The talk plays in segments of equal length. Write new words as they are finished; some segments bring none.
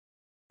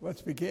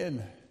Let's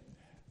begin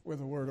with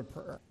a word of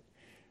prayer.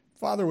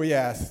 Father, we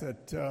ask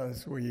that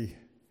as we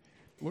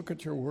look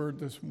at your word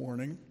this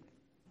morning,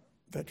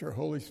 that your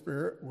Holy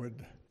Spirit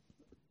would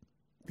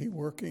be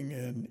working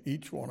in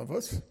each one of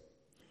us,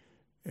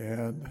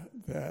 and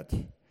that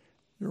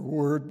your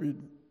word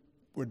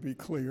would be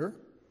clear,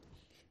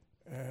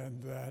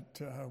 and that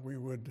we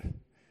would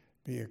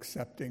be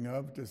accepting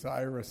of,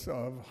 desirous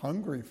of,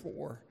 hungry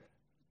for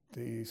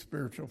the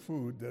spiritual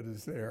food that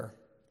is there.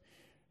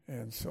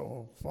 And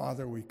so,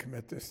 Father, we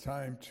commit this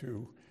time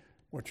to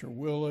what your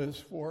will is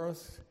for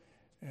us,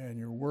 and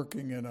you're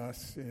working in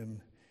us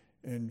in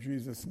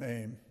Jesus'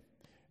 name.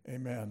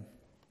 Amen.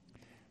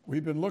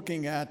 We've been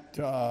looking at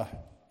the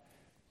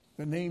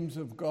names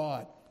of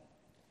God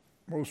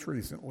most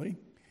recently,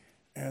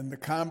 and the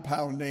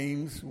compound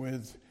names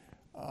with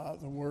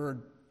the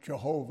word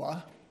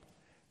Jehovah,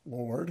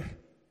 Lord.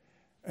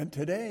 And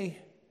today,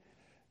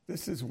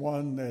 this is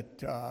one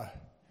that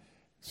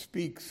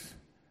speaks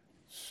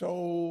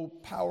so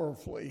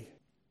powerfully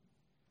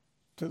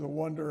to the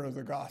wonder of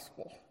the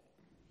gospel.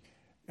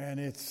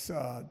 And it's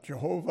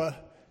Jehovah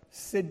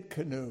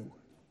Tsidkenu.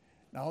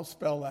 Now I'll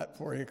spell that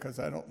for you because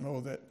I don't know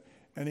that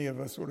any of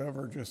us would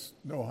ever just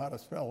know how to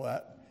spell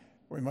that.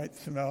 We might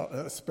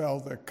spell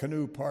the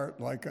canoe part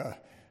like a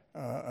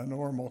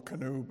normal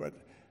canoe, but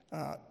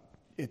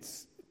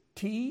it's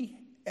Tsidkenu.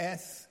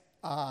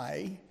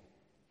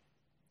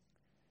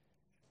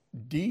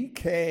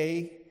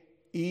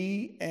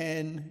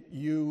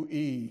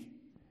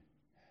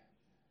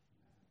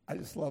 I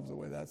just love the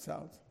way that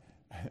sounds.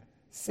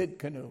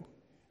 Tsidkenu.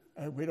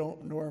 We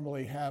don't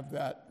normally have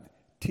that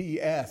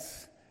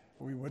TS.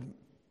 We wouldn't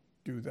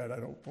do that, I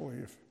don't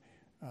believe,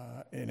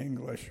 in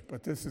English.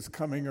 But this is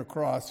coming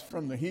across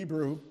from the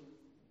Hebrew,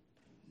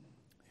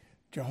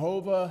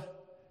 Jehovah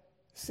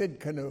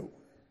Tsidkenu.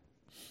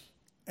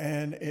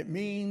 And it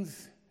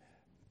means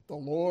the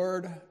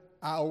Lord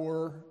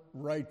our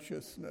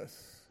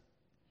righteousness.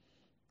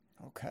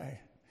 Okay,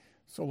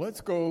 so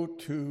let's go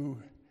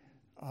to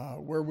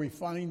where we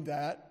find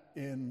that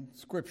in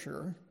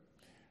Scripture.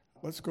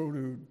 Let's go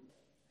to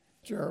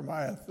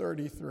Jeremiah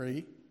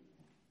 33.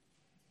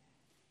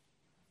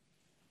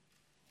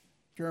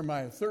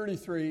 Jeremiah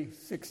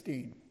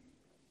 33:16.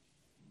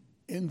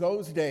 In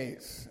those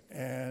days,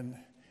 and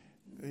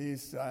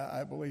these,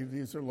 I believe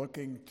these are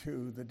looking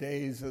to the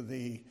days of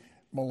the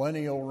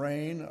millennial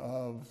reign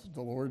of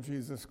the Lord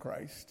Jesus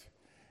Christ.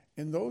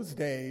 In those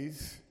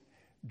days,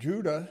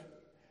 Judah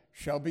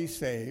shall be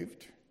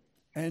saved,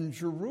 and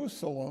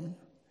Jerusalem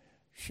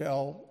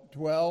shall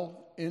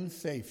dwell in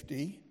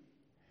safety.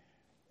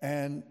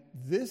 And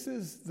this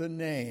is the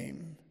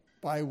name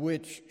by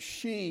which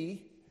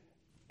she,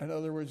 in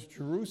other words,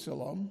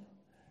 Jerusalem,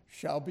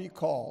 shall be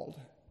called.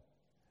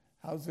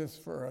 How's this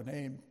for a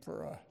name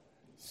for a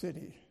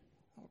city?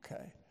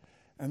 Okay.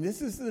 And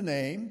this is the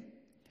name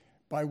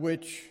by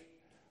which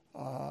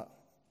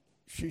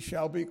she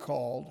shall be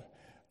called.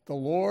 The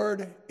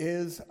Lord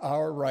is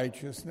our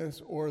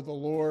righteousness, or the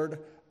Lord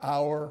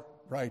our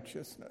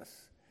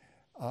righteousness.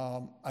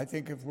 I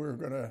think if we're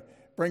going to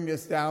bring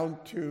this down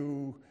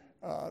to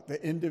the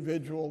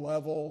individual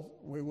level,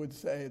 we would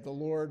say, the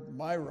Lord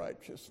my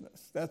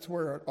righteousness. That's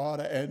where it ought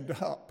to end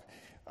up.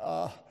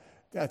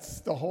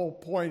 That's the whole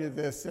point of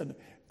this. And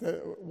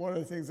one of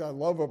the things I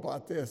love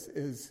about this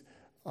is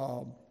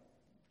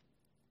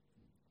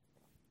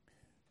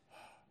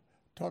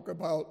talk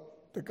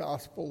about the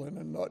gospel in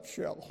a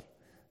nutshell.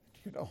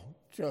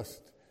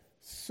 Just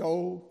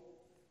so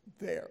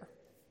there.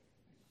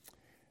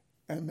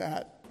 And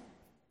that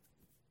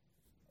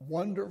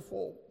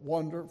wonderful,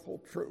 wonderful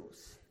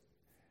truth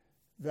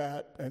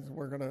that, as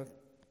we're going to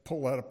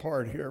pull that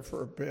apart here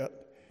for a bit,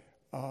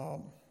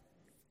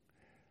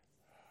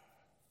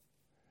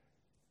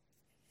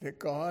 that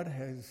God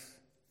has,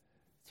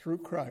 through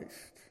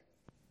Christ,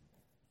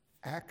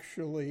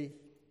 actually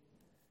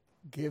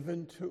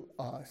given to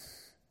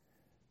us,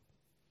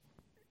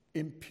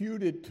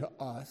 imputed to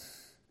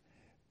us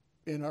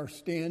in our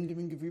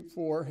standing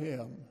before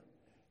him,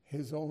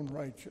 his own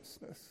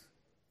righteousness.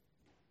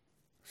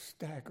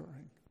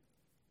 Staggering.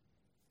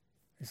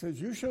 He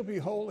says, you shall be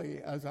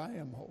holy as I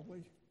am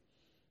holy.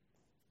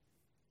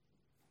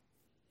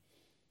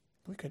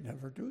 We could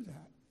never do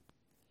that.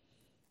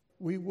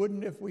 We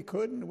wouldn't if we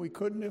could, and we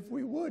couldn't if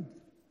we would.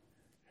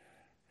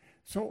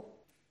 So,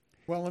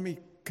 well, let me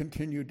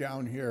continue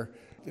down here.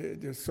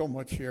 There's so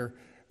much here.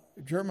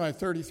 Jeremiah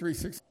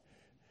 33:6.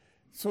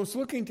 So it's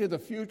looking to the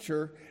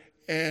future,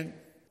 and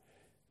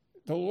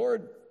the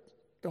Lord,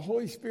 the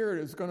Holy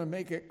Spirit is going to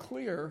make it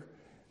clear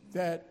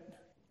that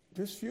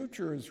this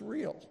future is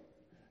real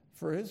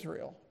for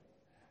Israel,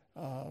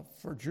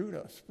 for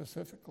Judah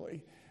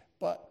specifically,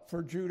 but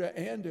for Judah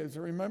and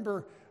Israel.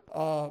 Remember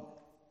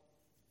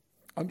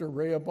under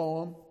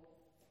Rehoboam,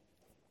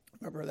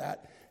 remember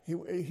that? He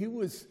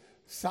was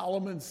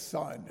Solomon's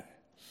son,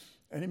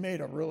 and he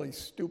made a really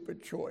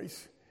stupid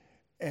choice,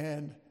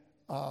 and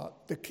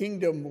the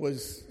kingdom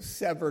was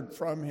severed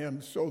from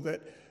him so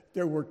that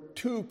there were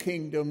two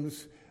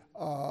kingdoms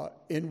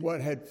in what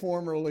had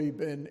formerly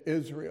been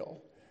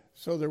Israel.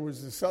 So there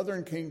was the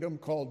southern kingdom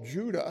called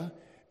Judah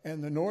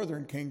and the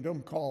northern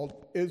kingdom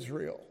called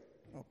Israel.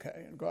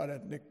 Okay, and God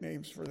had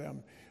nicknames for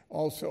them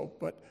also.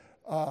 But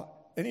at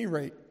any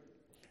rate,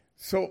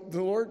 so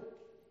the Lord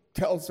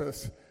tells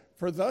us,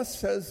 for thus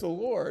says the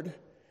Lord,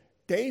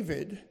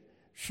 David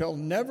shall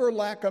never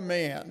lack a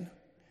man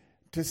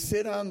to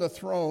sit on the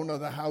throne of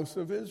the house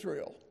of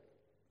Israel.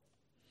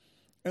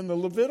 And the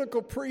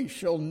Levitical priest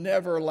shall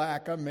never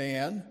lack a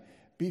man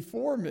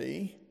before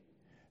me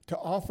to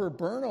offer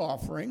burnt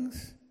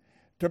offerings,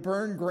 to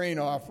burn grain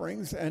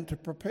offerings, and to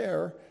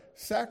prepare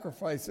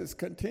sacrifices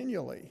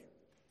continually.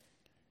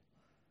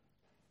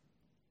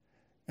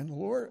 And the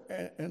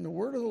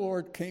word of the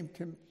Lord came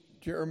to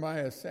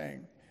Jeremiah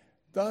saying,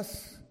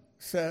 thus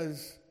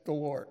says the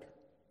Lord.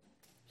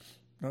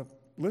 Now,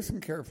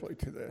 listen carefully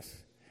to this.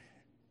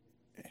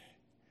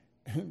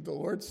 And the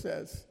Lord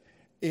says,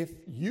 if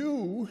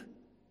you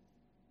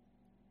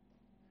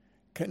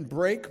can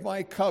break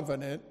my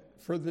covenant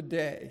for the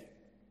day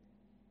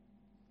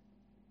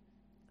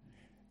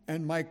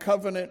and my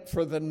covenant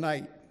for the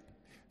night,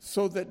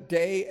 so that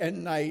day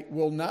and night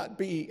will not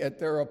be at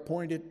their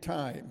appointed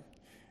time,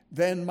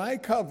 then my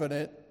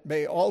covenant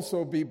may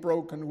also be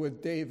broken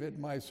with David,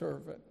 my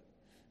servant.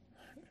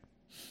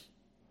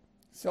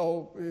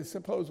 So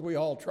suppose we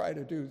all try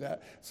to do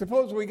that.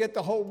 Suppose we get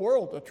the whole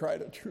world to try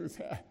to do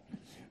that.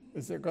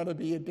 Is there going to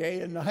be a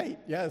day and night?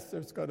 Yes,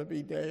 there's going to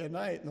be day and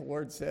night. And the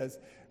Lord says,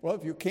 well,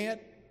 if you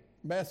can't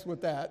mess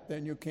with that,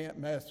 then you can't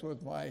mess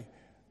with my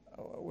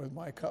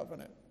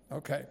covenant.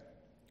 Okay.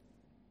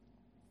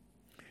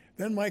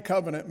 Then my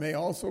covenant may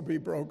also be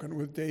broken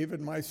with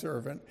David, my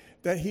servant,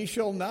 that he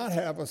shall not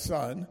have a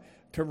son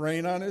to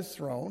reign on his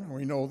throne.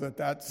 We know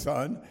that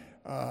son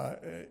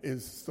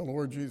is the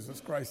Lord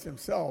Jesus Christ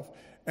himself.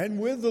 And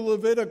with the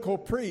Levitical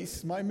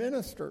priests, my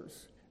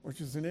ministers,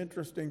 which is an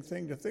interesting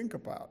thing to think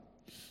about.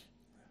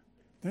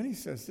 Then he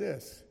says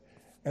this,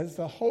 as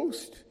the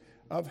host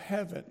of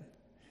heaven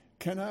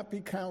cannot be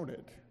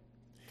counted,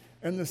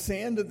 and the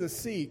sand of the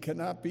sea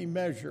cannot be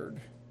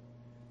measured,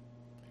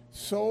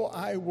 so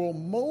I will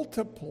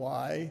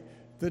multiply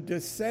the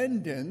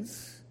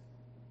descendants,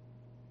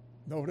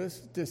 notice,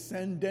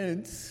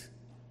 descendants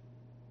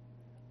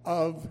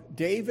of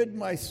David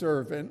my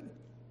servant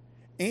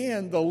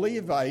and the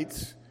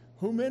Levites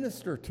who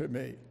minister to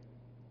me.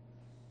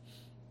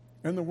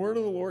 And the word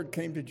of the Lord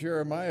came to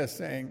Jeremiah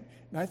saying,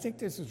 and I think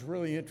this is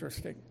really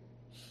interesting.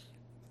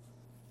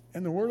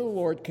 And the word of the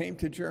Lord came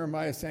to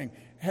Jeremiah saying,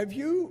 have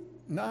you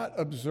not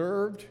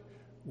observed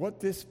what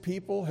this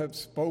people have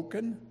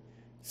spoken,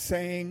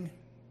 saying,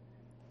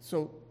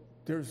 so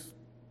there's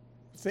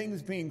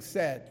things being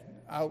said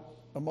out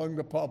among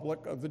the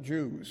public of the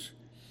Jews.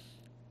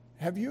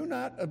 Have you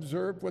not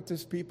observed what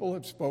this people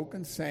have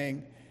spoken,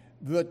 saying,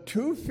 the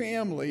two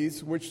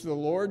families which the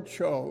Lord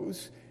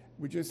chose,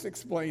 we just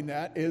explained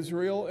that,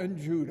 Israel and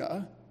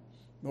Judah,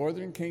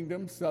 northern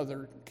kingdom,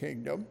 southern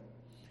kingdom,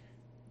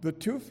 the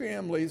two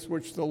families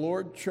which the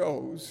Lord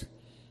chose,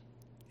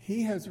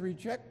 he has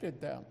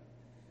rejected them.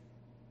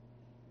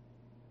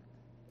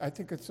 I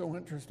think it's so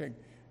interesting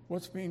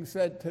what's being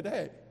said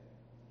today.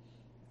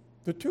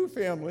 The two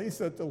families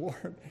that the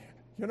Lord,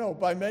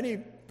 by many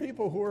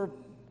people who are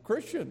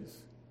Christians,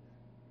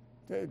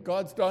 that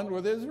God's done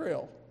with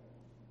Israel.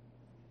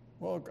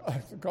 Well,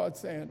 God's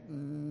saying,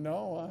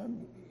 no,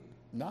 I'm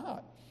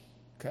not.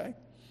 Okay?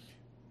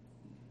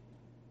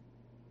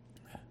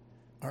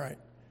 All right.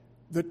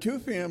 The two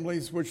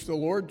families which the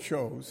Lord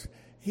chose,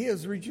 he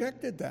has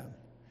rejected them.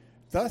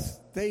 Thus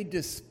they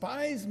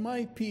despise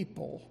my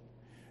people.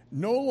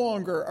 No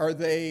longer are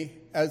they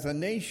as a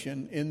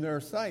nation in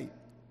their sight.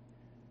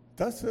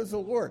 Thus says the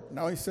Lord.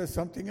 Now he says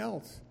something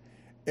else.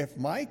 If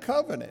my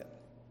covenant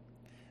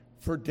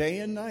for day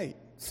and night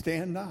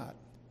stand not,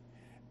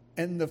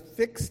 and the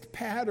fixed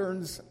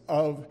patterns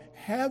of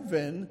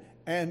heaven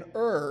and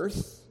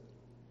earth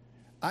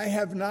I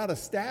have not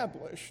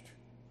established.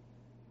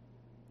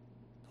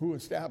 Who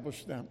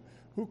established them?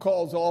 Who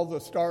calls all the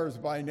stars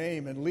by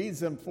name and leads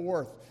them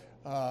forth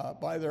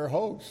by their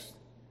hosts?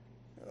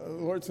 The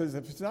Lord says,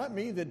 if it's not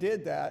me that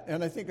did that,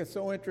 and I think it's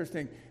so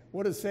interesting,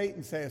 what does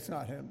Satan say? It's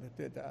not him that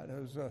did that.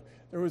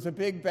 There was a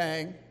big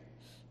bang,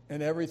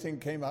 and everything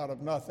came out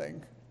of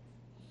nothing.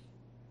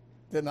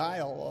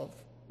 Denial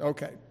of,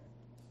 okay.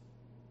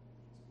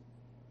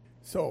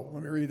 So,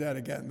 let me read that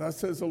again. Thus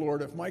says the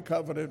Lord, if my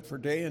covenant for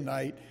day and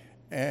night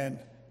and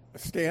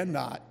stand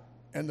not,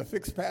 and the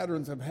fixed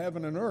patterns of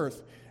heaven and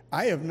earth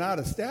I have not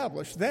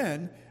established,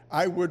 then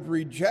I would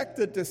reject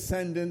the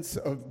descendants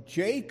of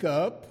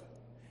Jacob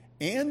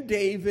and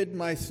David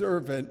my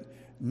servant,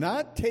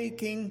 not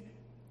taking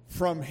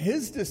from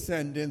his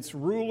descendants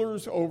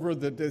rulers over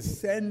the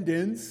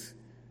descendants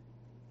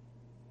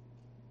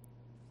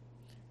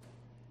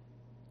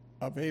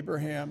of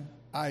Abraham,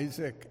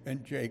 Isaac,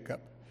 and Jacob.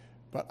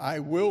 But I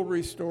will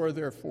restore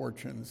their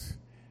fortunes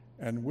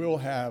and will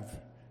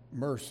have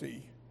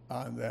mercy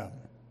on them.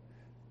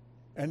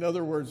 In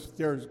other words,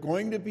 there's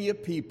going to be a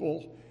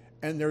people,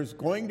 and there's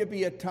going to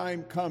be a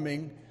time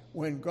coming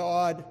when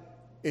God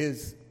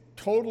is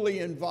totally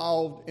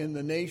involved in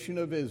the nation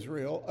of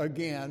Israel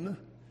again,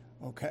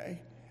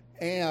 okay?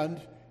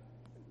 And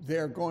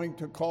they're going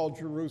to call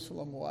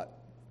Jerusalem what?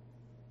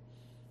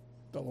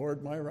 The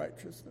Lord my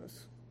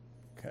righteousness,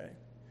 okay?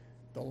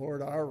 The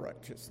Lord our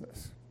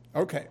righteousness.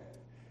 Okay,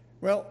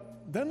 well,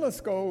 then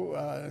let's go,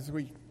 as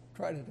we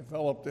try to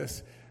develop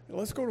this,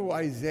 let's go to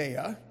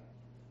Isaiah,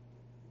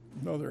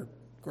 another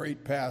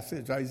great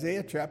passage,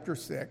 Isaiah chapter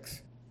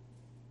 6.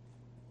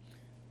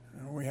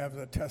 We have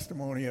the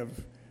testimony of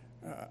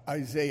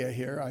Isaiah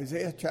here,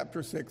 Isaiah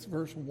chapter 6,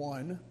 verse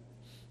 1.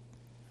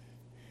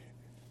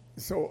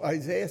 So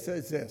Isaiah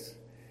says this,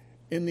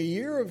 "In the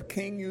year of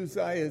King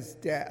Uzziah's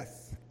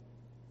death,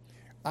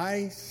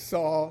 I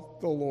saw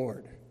the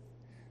Lord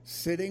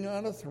sitting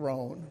on a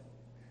throne,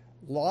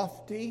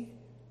 lofty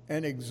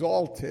and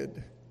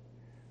exalted,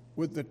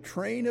 with the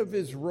train of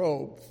his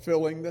robe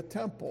filling the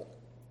temple.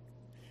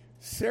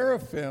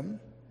 Seraphim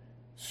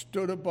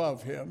stood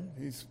above him."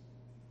 These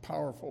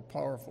powerful,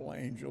 powerful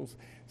angels.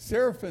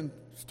 Seraphim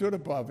stood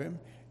above him,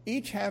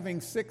 each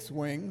having 6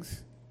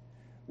 wings.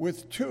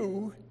 With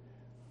 2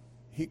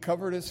 he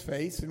covered his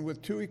face, and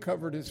with 2 he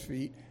covered his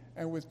feet,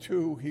 and with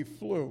 2 he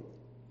flew.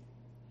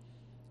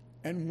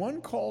 And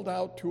one called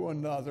out to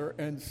another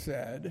and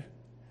said,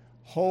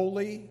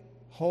 "Holy,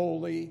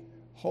 holy,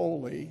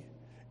 holy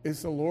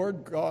is the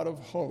Lord God of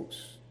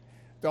hosts.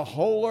 The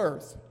whole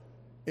earth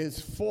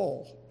is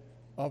full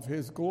of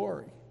his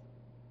glory."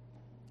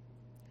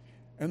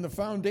 And the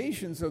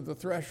foundations of the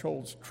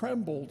thresholds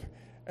trembled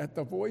at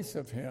the voice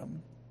of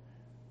him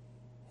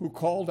who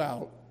called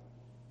out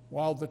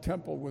while the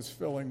temple was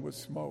filling with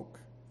smoke.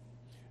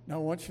 Now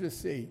I want you to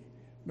see,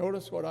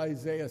 notice what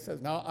Isaiah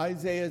says. Now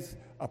Isaiah is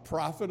a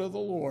prophet of the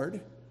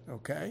Lord,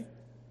 okay?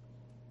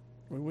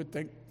 We would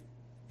think,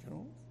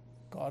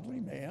 godly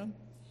man.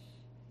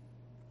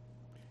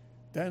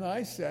 Then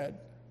I said,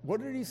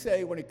 what did he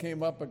say when he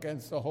came up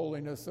against the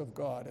holiness of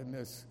God in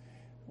this?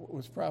 What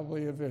was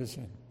probably a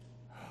vision.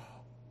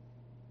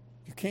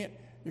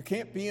 You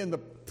can't be in the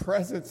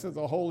presence of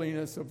the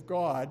holiness of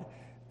God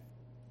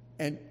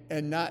and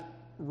not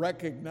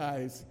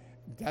recognize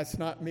that's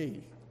not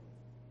me.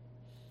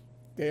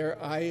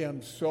 There I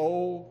am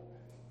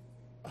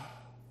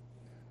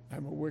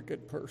I'm a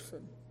wicked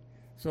person.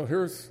 So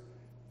here's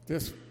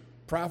this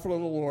prophet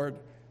of the Lord.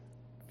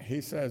 He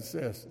says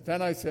this,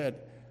 "Then I said,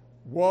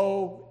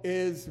 woe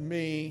is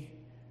me,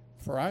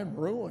 for I'm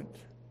ruined.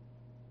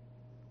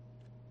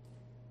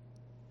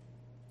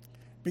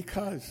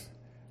 Because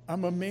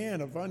I'm a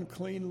man of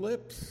unclean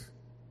lips,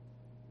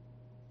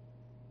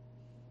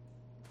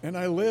 and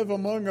I live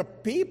among a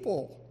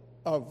people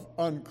of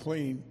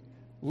unclean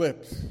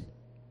lips.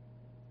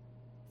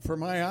 For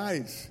my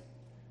eyes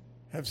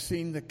have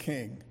seen the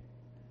King,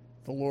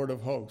 the Lord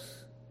of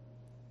hosts."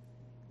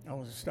 I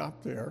will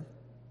stop there.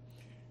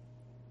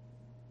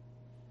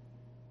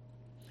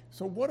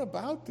 So what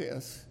about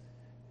this?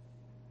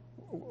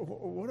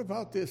 What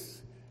about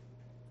this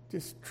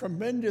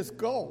tremendous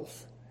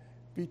gulf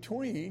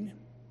between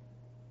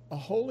a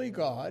holy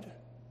God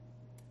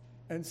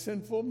and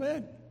sinful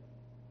men?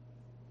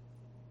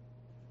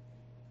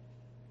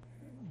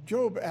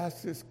 Job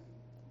asks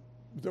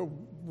the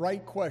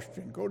right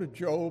question. Go to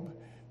Job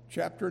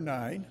chapter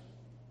 9.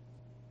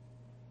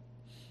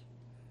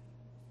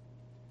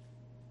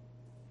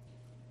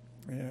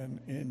 And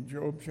in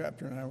Job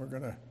chapter 9, we're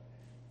going to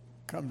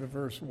come to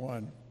verse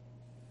 1.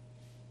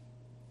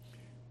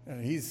 And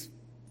I think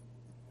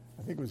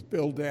it was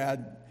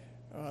Bildad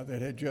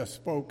that had just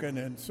spoken,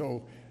 and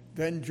so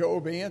then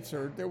Job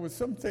answered. There was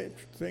some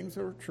things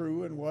that were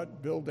true in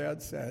what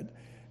Bildad said.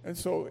 And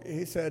so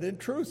he said, "In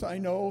truth, I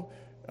know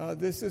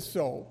this is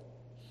so."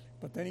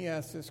 But then he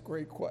asked this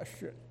great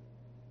question.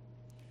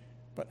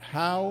 "But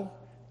how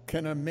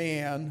can a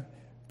man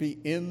be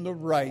in the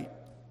right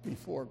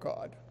before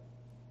God?"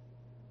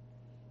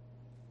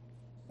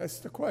 That's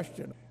the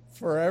question.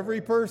 For every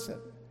person,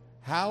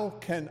 how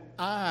can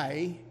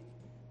I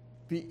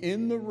be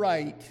in the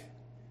right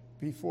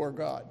before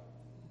God?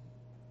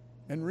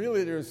 And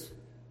really, there's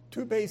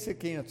 2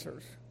 basic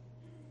answers.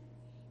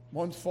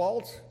 One's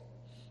false,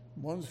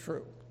 one's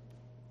true.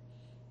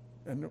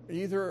 And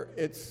either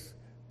it's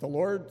the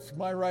Lord's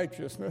my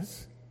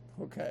righteousness,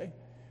 okay,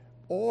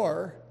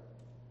 or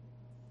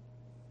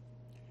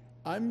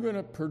I'm going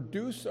to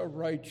produce a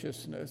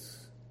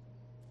righteousness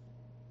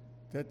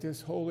that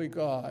this holy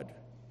God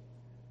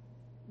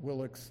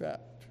will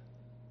accept.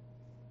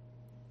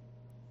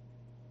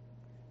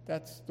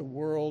 That's the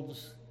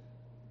world's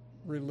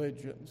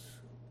religions.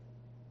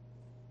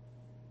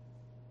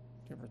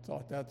 You ever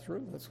thought that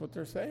through? That's what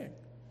they're saying.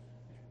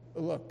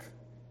 Look,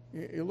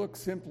 you look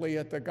simply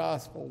at the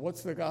gospel.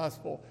 What's the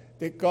gospel?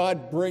 That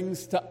God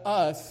brings to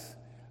us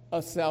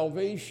a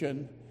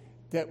salvation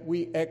that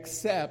we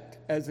accept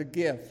as a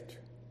gift,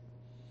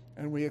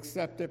 and we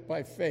accept it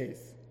by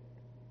faith.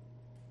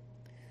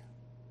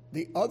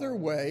 The other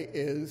way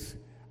is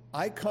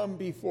I come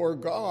before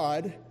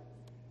God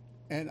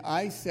and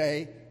I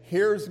say,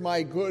 "Here's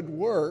my good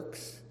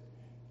works.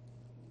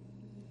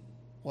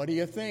 What do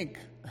you think?"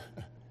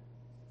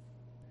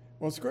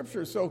 Well,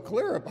 Scripture is so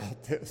clear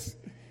about this.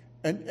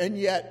 And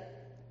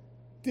yet,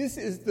 this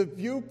is the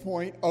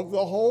viewpoint of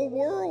the whole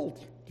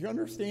world. Do you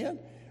understand?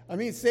 I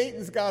mean,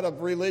 Satan's got a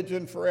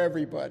religion for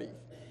everybody.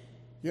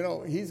 You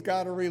know, he's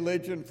got a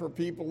religion for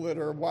people that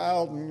are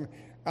wild and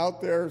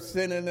out there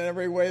sinning in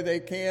every way they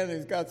can.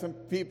 He's got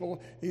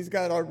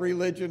a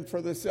religion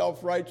for the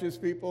self-righteous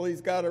people.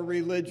 He's got a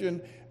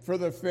religion for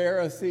the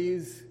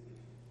Pharisees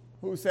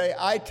who say,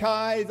 I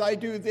tithe, I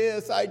do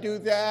this, I do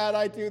that,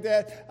 I do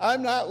that.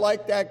 I'm not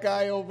like that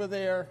guy over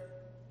there.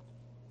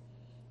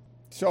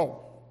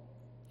 So,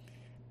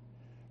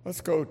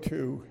 let's go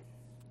to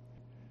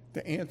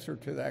the answer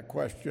to that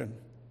question.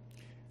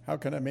 How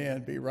can a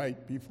man be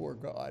right before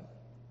God?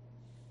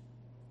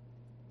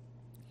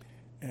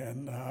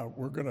 And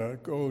we're going to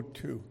go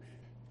to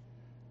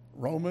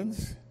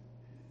Romans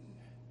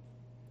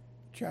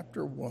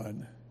chapter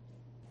 1.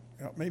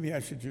 Maybe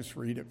I should just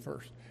read it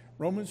first.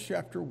 Romans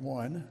chapter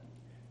 1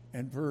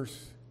 and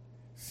verse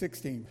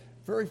 16.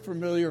 Very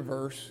familiar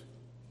verse.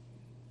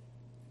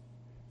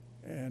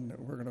 And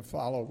we're going to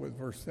follow with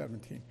verse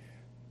 17.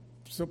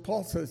 So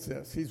Paul says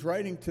this. He's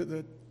writing to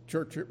the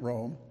church at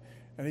Rome.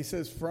 And he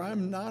says, for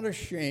I'm not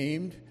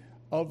ashamed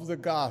of the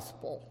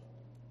gospel.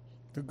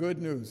 The good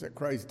news that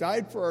Christ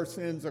died for our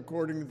sins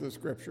according to the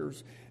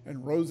Scriptures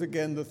and rose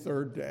again the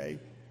third day.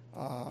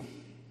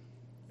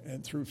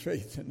 And through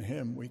faith in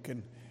him, we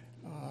can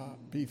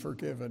be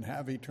forgiven,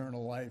 have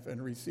eternal life,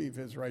 and receive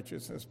his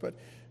righteousness. But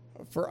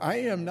for I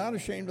am not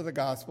ashamed of the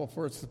gospel,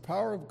 for it's the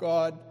power of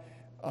God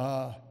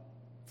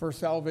for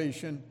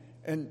salvation.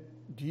 And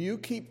do you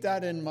keep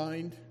that in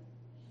mind?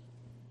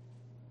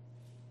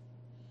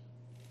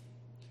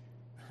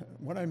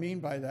 What I mean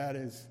by that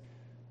is,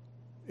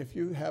 if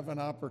you have an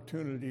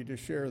opportunity to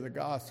share the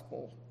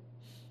gospel,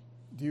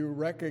 do I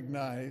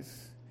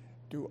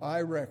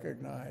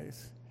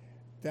recognize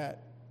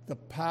that the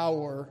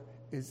power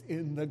is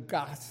in the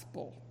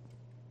gospel?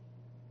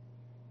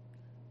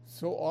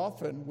 So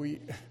often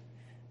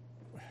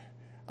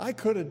I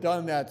could have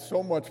done that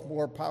so much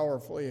more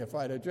powerfully if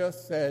I'd have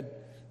just said,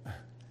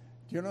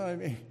 do you know what I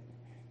mean?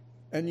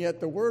 And yet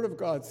the Word of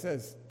God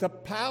says the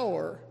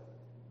power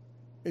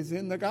is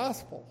in the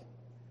gospel.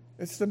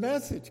 It's the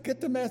message. Get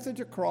the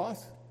message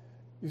across.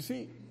 You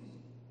see,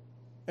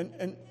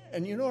 and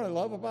you know what I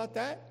love about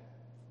that?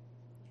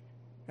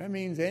 That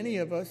means any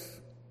of us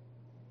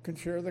can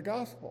share the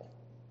gospel.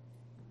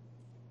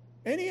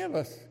 Any of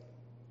us.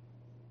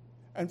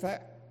 In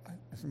fact,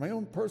 it's my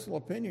own personal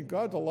opinion,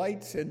 God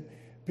delights in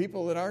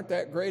people that aren't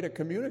that great a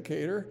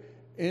communicator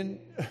in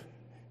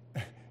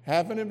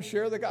having him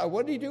share the gospel.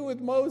 What did he do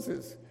with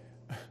Moses?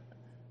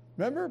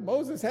 Remember,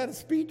 Moses had a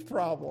speech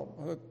problem,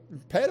 an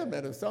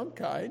impediment of some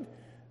kind,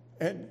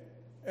 and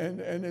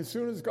as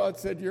soon as God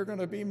said, "You're going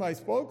to be my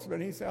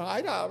spokesman," he said,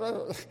 "I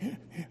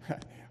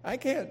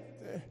can't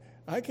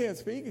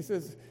speak." He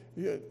says,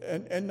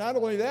 and not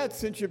only that,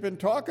 since you've been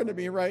talking to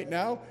me right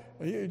now,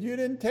 you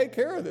didn't take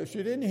care of this.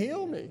 You didn't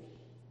heal me.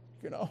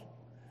 You know,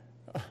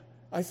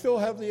 I still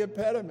have the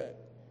impediment.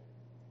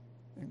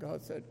 And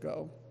God said,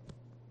 "Go.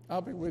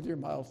 I'll be with your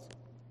mouth."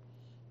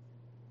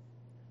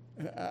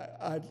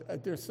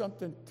 And there's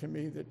something to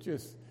me that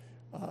just,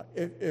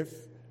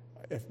 if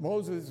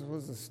Moses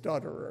was a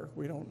stutterer,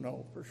 we don't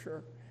know for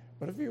sure,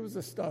 but if he was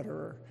a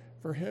stutterer,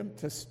 for him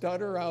to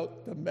stutter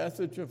out the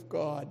message of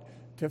God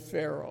to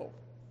Pharaoh,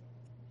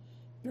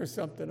 there's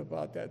something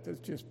about that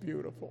that's just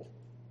beautiful.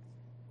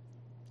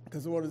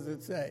 Because what does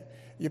it say?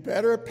 You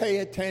better pay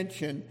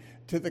attention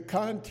to the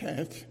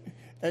content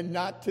and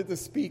not to the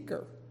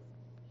speaker,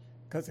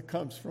 because it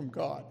comes from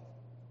God.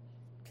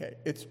 Okay,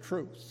 it's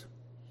truth.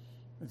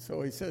 And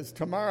so he says,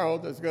 tomorrow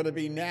there's going to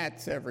be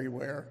gnats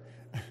everywhere.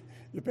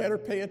 You better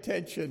pay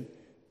attention.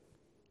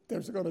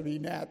 There's going to be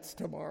gnats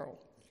tomorrow.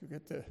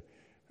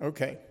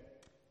 Okay.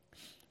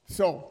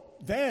 So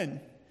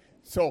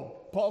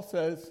Paul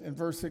says in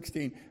verse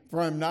 16,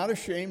 for I'm not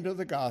ashamed of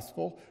the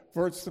gospel,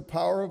 for it's the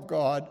power of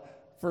God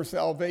for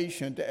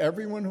salvation to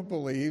everyone who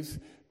believes,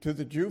 to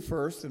the Jew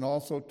first and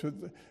also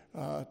to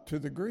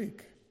the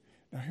Greek.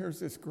 Now here's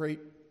this great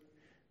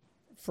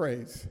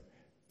phrase,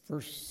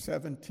 verse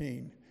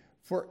 17.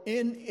 For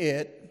in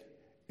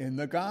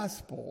the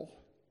gospel,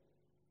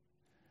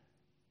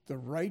 the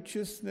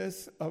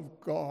righteousness of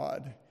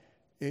God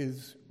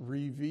is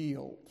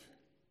revealed.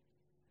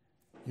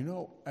 You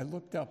know, I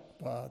looked up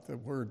the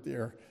word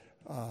there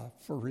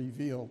for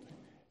revealed.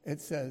 It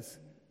says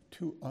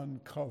to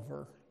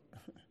uncover.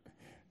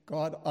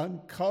 God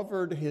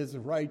uncovered his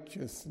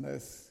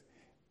righteousness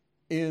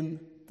in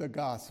the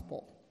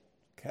gospel.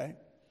 Okay?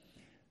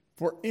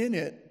 For in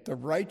it, the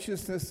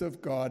righteousness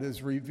of God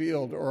is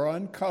revealed or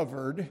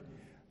uncovered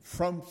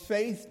from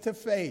faith to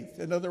faith.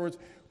 In other words,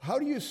 how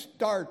do you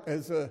start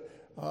as a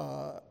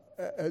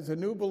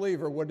new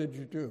believer? What did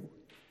you do?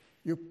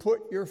 You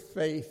put your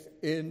faith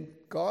in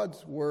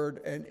God's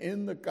word and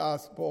in the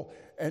gospel,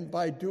 and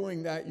by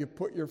doing that, you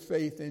put your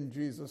faith in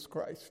Jesus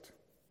Christ.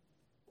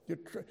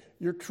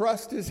 Your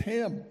trust is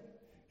him.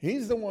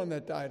 He's the one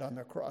that died on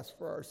the cross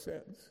for our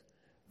sins.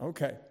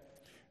 Okay,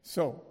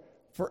 so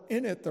For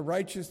in it the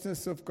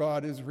righteousness of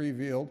God is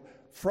revealed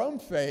from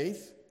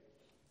faith.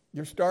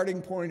 Your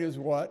starting point is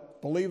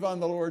what? Believe on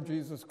the Lord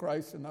Jesus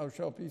Christ and thou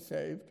shalt be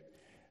saved.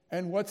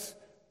 And what's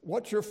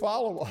your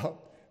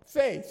follow-up?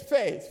 Faith,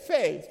 faith,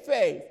 faith,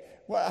 faith.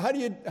 Well,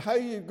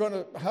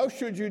 how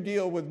should you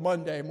deal with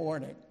Monday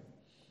morning?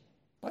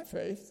 By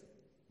faith.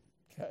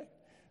 Okay.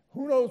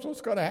 Who knows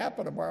what's going to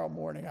happen tomorrow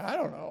morning? I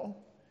don't know.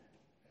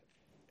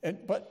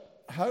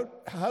 But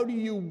how do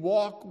you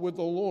walk with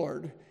the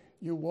Lord?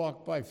 You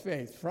walk by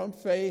faith. From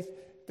faith,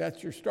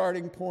 that's your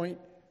starting point,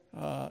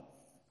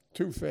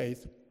 to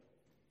faith.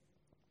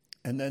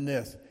 And then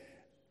this,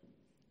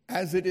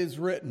 as it is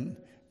written,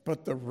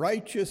 but the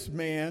righteous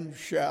man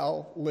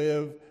shall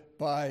live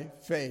by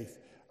faith.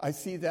 I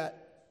see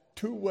that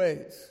two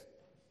ways.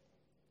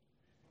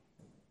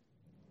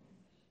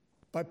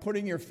 By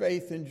putting your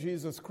faith in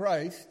Jesus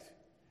Christ,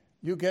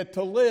 you get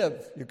to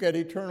live. You get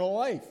eternal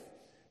life.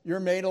 You're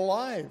made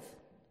alive.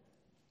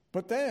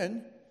 But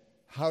then,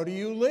 how do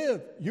you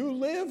live? You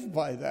live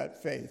by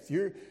that faith.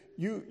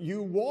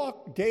 You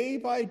walk day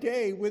by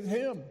day with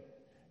Him.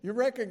 You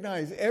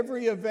recognize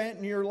every event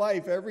in your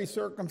life, every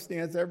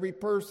circumstance, every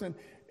person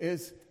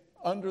is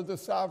under the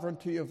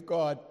sovereignty of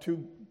God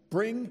to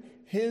bring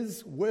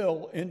His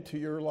will into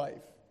your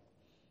life.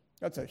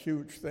 That's a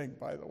huge thing,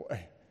 by the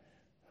way.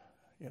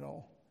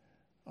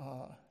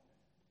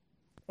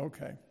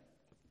 Okay.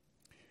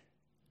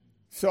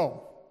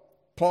 So,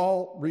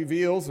 Paul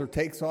reveals or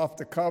takes off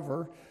the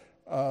cover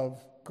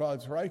of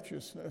God's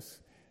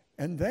righteousness.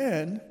 And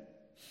then,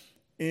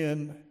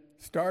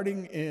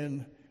 starting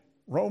in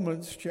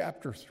Romans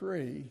chapter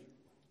 3,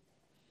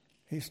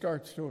 he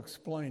starts to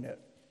explain it.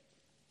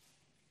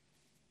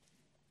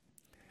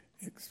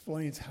 He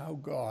explains how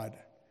God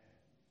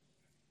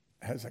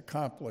has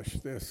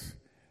accomplished this,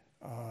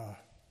 the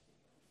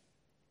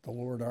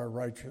Lord our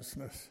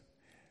righteousness.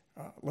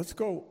 Let's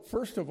go,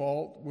 first of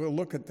all, we'll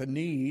look at the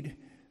need.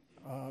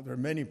 There are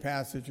many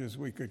passages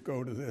we could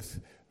go to this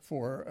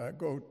for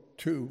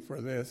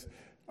this.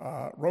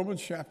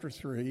 Romans chapter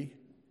 3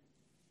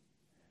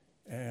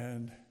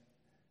 and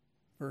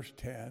verse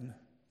 10.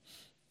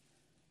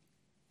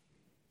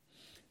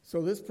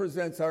 So this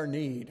presents our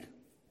need.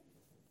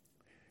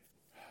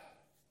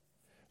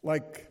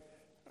 Like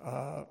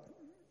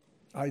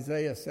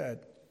Isaiah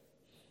said,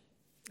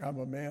 I'm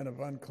a man of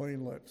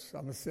unclean lips.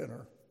 I'm a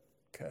sinner.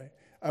 Okay.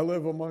 I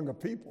live among a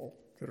people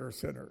that are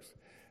sinners.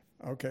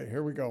 Okay,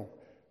 here we go.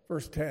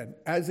 Verse 10.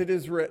 As it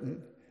is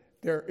written,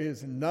 there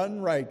is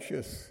none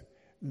righteous,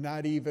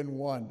 not even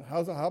one.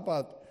 How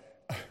about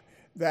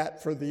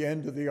that for the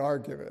end of the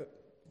argument?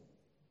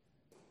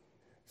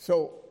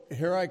 So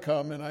here I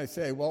come and I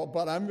say, well,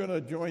 but I'm going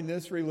to join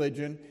this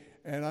religion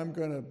and I'm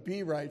going to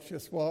be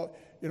righteous. Well,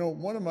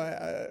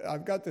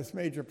 I've got this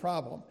major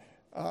problem.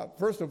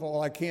 First of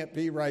all, I can't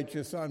be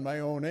righteous on my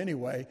own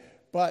anyway,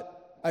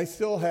 but I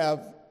still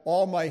have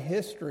all my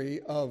history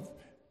of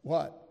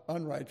what?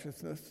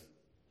 Unrighteousness.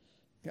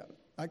 Yeah,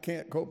 I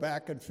can't go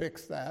back and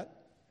fix that.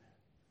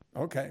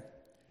 Okay.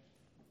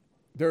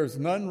 There's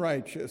none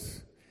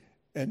righteous.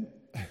 And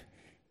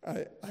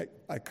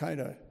I kind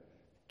of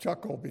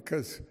chuckle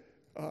because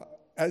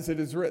as it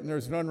is written,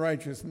 there's none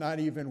righteous, not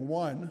even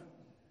one.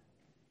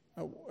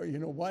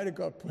 Why did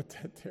God put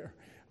that there?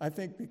 I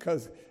think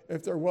because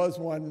if there was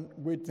one,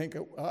 we'd think,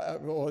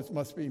 it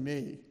must be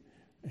me.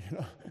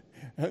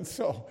 And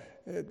so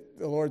the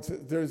Lord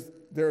says,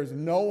 there's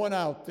no one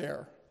out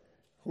there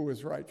who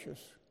is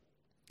righteous.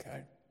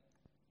 Okay?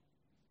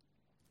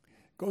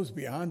 Goes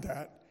beyond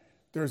that.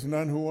 There's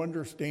none who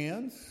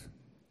understands.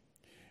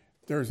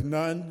 There's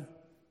none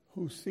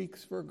who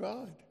seeks for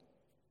God.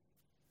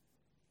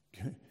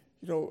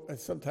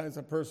 Sometimes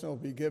a person will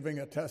be giving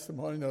a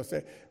testimony and they'll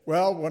say,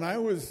 well, when I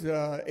was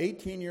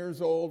 18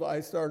 years old, I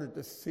started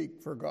to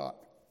seek for God.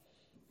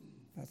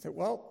 I said,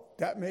 well,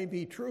 that may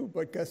be true,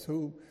 but guess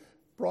who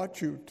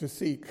brought you to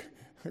seek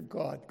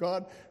God?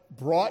 God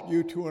brought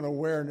you to an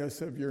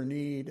awareness of your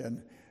need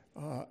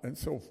and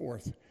so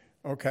forth.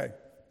 Okay.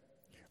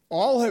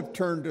 All have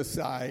turned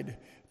aside.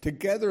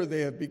 Together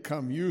they have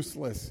become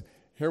useless.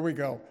 Here we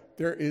go.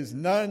 There is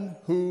none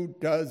who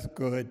does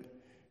good.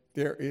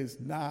 There is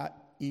not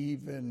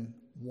even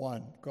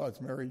one. God's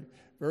very,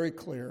 very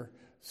clear.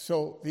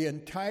 So the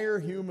entire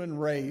human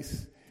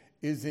race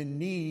is in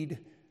need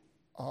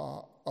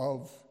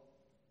of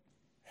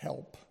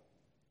help.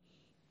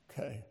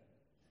 Okay?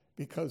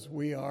 Because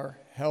we are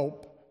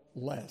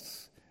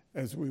helpless,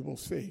 as we will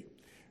see.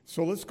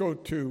 So let's go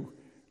to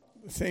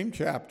the same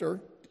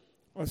chapter.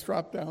 Let's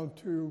drop down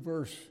to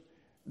verse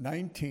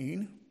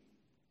 19.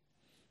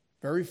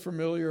 Very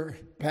familiar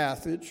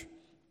passage.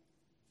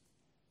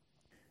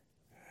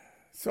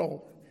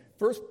 So,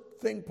 first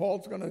thing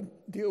Paul's going to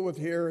deal with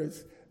here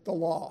is the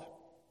law.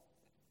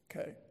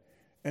 Okay?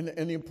 And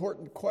the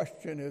important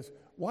question is,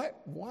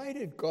 why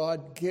did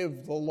God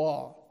give the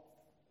law?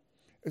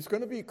 It's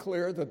going to be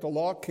clear that the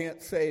law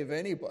can't save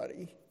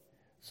anybody.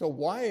 So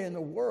why in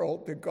the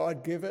world did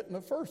God give it in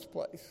the first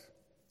place?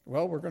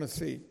 Well, we're going to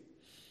see.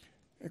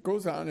 It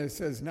goes on, it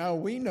says, now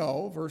we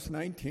know, verse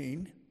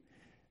 19,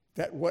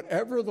 that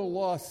whatever the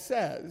law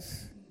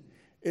says,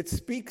 it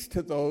speaks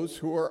to those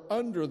who are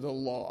under the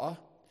law.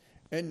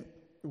 And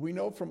we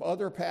know from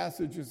other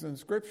passages in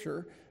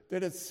Scripture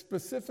that it's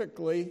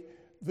specifically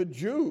the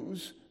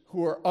Jews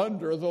who are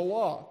under the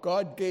law.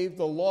 God gave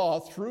the law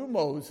through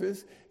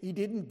Moses. He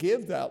didn't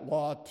give that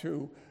law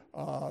to,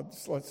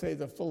 let's say,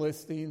 the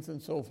Philistines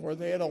and so forth.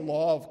 They had a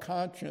law of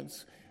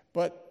conscience,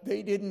 but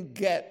they didn't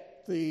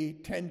get the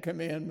Ten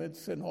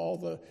Commandments and all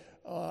the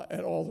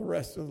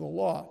rest of the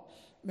law.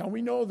 Now,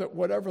 we know that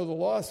whatever the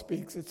law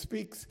speaks, it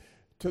speaks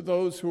to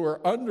those who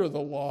are under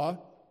the law.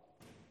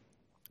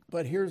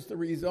 But here's the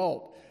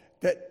result,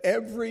 that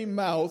every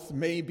mouth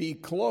may be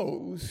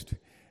closed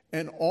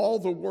and all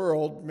the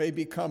world may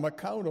become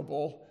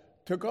accountable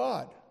to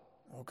God.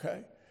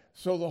 Okay?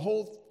 So the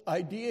whole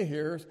idea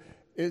here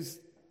is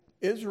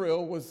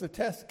Israel was the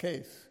test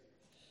case.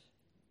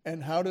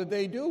 And how did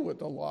they do with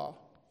the law?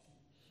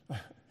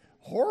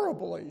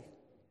 Horribly.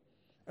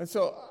 And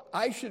so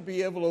I should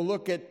be able to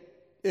look at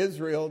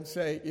Israel and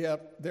say,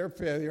 yep, they're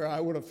failure.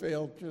 I would have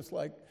failed just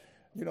like,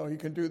 you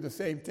can do the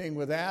same thing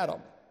with Adam.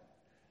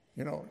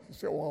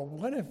 So, well,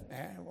 why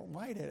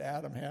did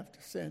Adam have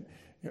to sin?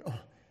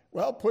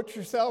 Well, put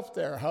yourself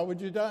there. How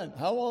would you done?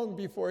 How long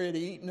before you had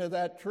eaten of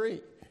that tree?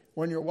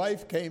 When your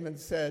wife came and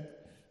said,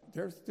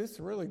 this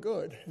is really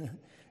good.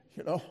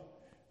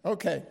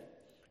 Okay.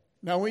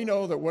 Now we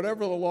know that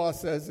whatever the law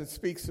says, it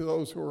speaks to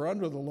those who are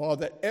under the law,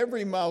 that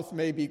every mouth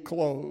may be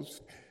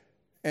closed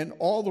and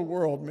all the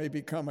world may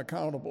become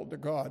accountable to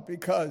God.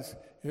 Because,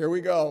 here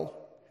we go,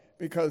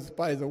 because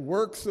by the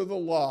works of the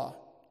law,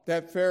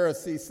 that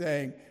Pharisee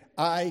saying,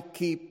 I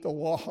keep the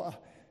law.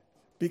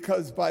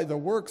 Because by the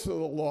works of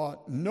the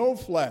law, no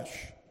flesh,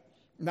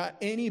 not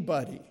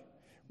anybody,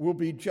 will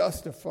be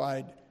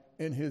justified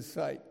in his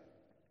sight.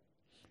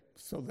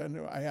 So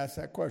then I asked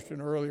that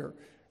question earlier.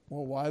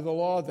 Well, why the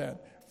law then?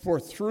 For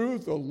through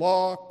the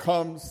law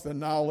comes the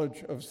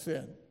knowledge of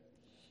sin.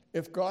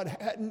 If God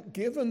hadn't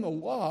given the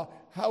law,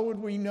 how would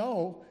we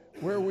know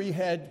where we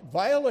had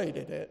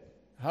violated it?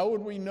 How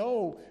would we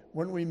know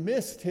when we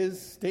missed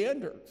his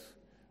standards?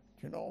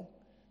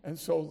 And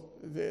so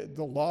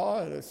the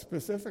law,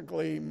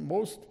 specifically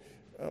most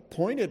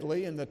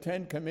pointedly in the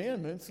Ten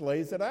Commandments,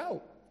 lays it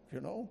out,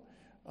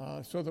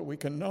 so that we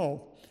can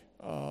know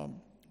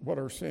what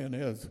our sin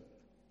is.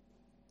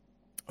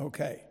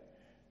 Okay,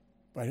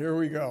 but here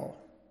we go.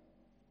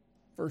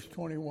 Verse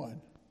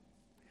 21.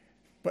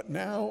 But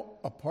now,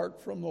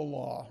 apart from the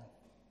law,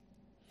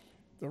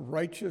 the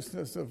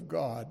righteousness of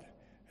God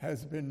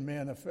has been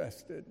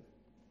manifested.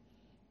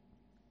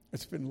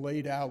 It's been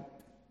laid out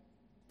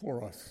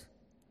for us,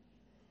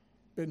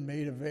 been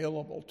made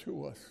available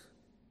to us,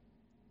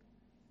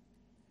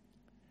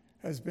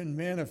 has been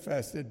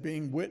manifested,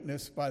 being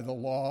witnessed by the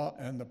law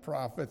and the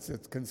prophets.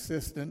 It's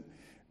consistent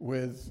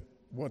with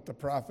what the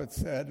prophets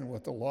said and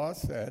what the law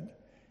said.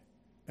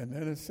 And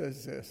then it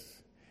says this,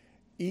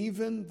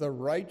 even the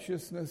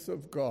righteousness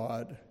of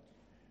God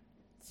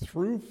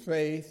through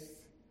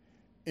faith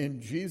in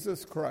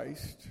Jesus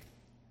Christ.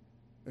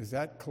 Is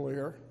that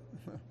clear?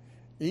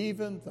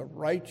 Even the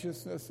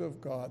righteousness of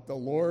God, the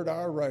Lord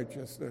our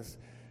righteousness,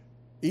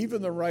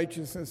 even the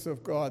righteousness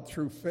of God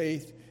through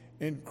faith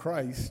in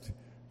Christ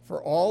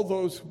for all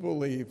those who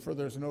believe, for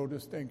there's no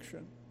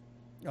distinction.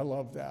 I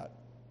love that.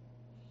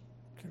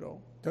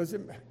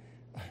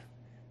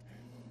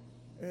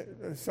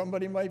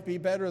 Somebody might be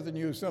better than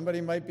you,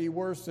 somebody might be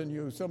worse than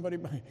you, somebody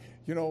might,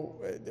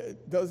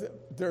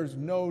 there's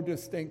no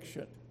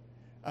distinction.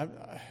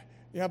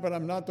 Yeah, but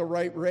I'm not the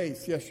right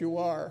race. Yes, you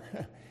are.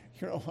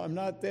 I'm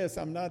not this,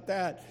 I'm not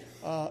that.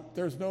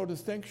 There's no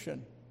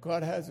distinction.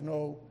 God has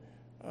no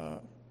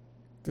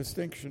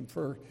distinction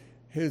for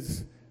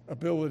his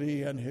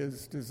ability and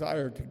his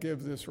desire to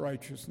give this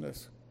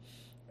righteousness.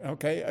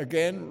 Okay,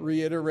 again,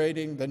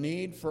 reiterating the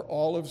need for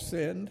all have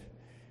sinned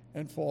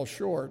and fall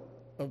short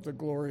of the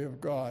glory of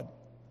God.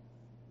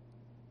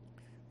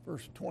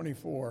 Verse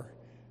 24,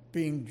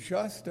 being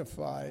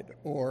justified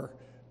or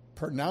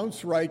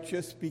pronounced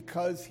righteous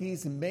because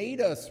he's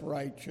made us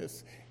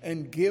righteous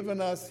and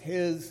given us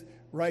his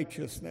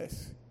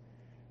righteousness.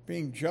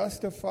 Being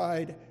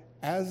justified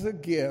as a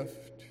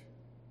gift.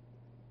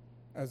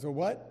 As a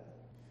what?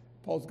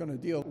 Paul's going to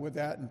deal with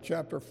that in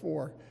chapter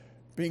 4.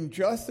 Being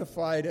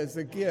justified as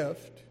a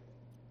gift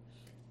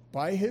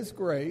by his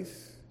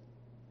grace,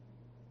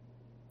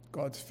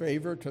 God's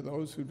favor to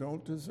those who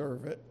don't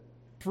deserve it,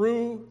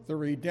 through the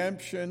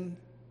redemption.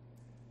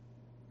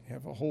 You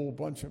have a whole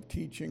bunch of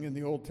teaching in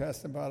the Old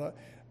Testament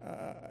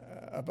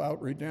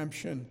about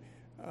redemption.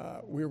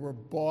 We were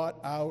bought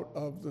out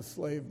of the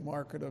slave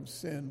market of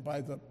sin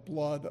by the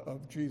blood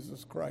of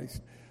Jesus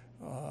Christ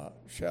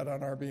shed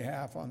on our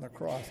behalf on the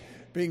cross.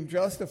 Being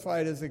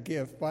justified as a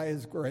gift by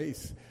his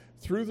grace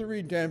through the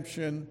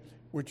redemption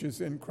which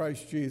is in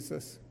Christ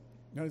Jesus.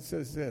 Now it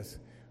says this,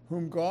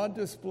 whom God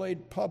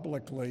displayed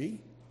publicly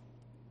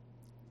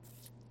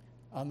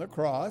on the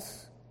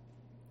cross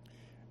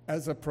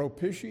as a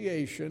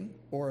propitiation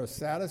or a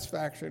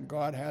satisfaction.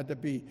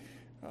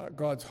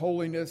 God's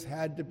holiness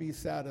had to be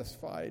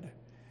satisfied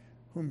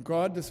whom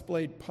God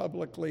displayed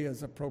publicly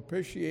as a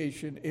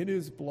propitiation in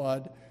his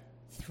blood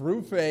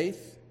through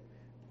faith.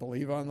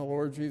 Believe on the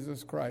Lord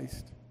Jesus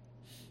Christ.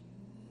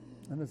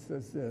 And it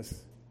says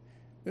this.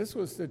 This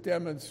was to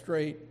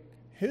demonstrate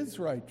his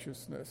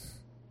righteousness.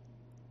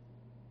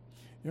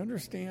 You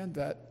understand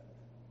that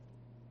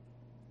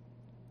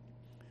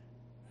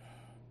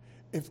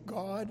if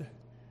God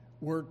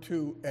were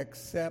to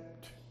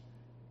accept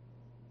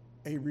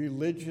a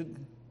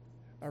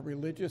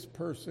religious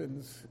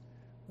person's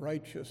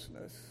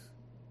righteousness,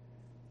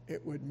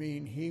 it would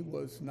mean he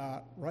was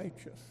not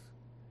righteous,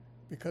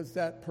 because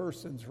that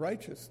person's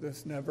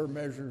righteousness never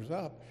measures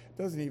up,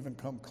 doesn't even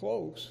come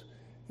close.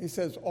 He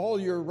says, all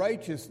your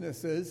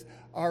righteousnesses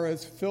are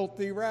as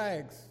filthy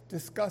rags,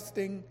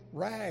 disgusting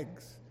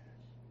rags.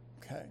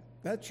 Okay,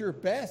 that's your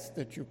best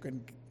that you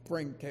can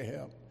bring to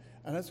him.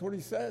 And that's what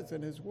he says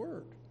in his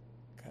word.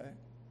 Okay,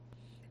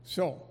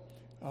 so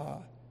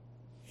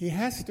he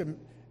has to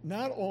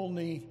not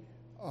only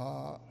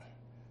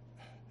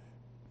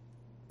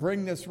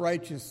bring this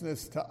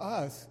righteousness to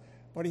us,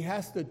 but he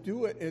has to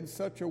do it in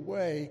such a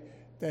way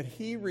that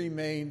he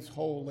remains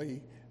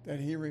holy, that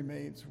he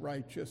remains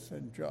righteous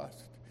and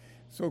just.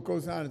 So it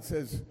goes on, it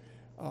says,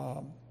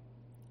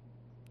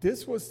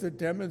 this was to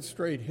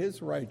demonstrate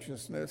his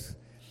righteousness.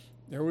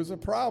 There was a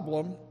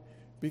problem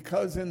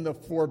because in the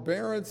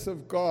forbearance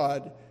of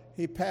God,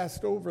 he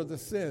passed over the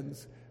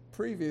sins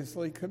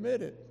previously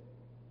committed.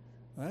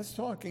 And that's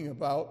talking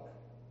about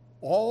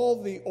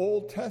all the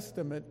Old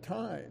Testament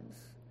times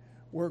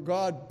where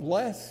God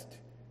blessed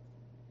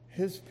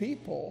his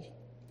people.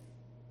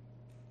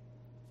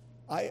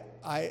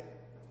 I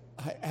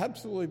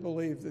absolutely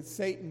believe that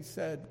Satan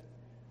said,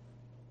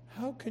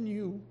 how can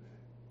you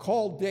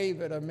call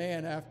David a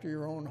man after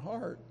your own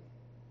heart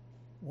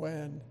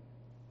when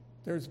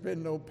there's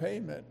been no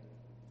payment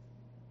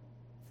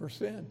for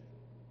sin?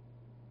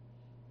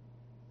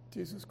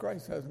 Jesus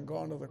Christ hasn't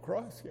gone to the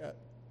cross yet.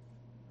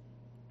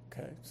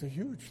 Okay, it's a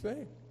huge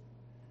thing.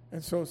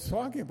 And so it's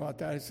talking about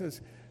that. It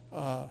says,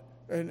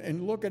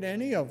 and look at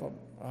any of them.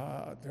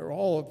 They're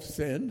all have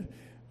sinned.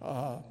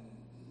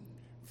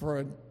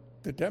 For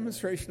the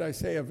demonstration, I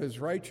say, of his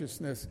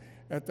righteousness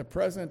at the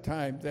present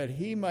time, that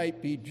he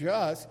might be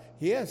just,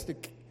 he has to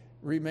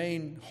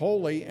remain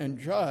holy and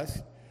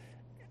just,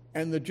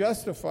 and the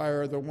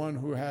justifier, the one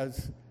who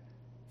has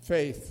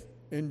faith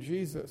in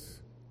Jesus.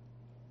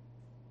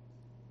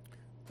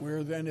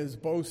 Where then is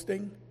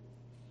boasting?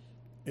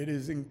 It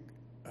is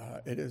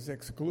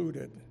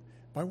excluded.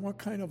 By what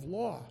kind of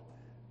law?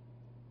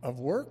 Of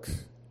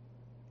works?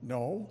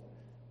 No,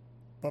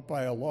 but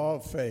by a law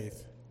of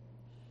faith.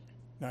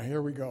 Now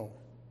here we go.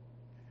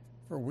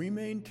 For we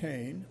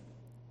maintain,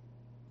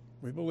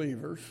 we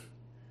believers,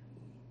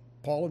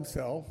 Paul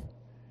himself,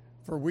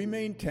 for we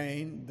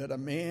maintain that a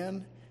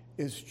man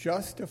is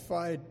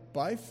justified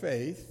by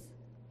faith,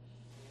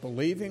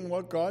 believing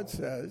what God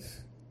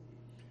says,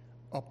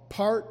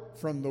 apart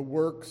from the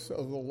works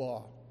of the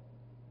law.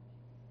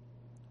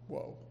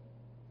 Whoa.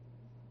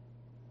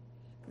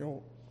 You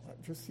know,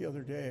 just the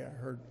other day I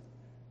heard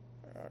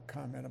a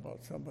comment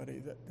about somebody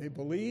that they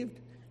believed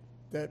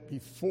that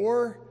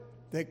before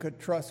they could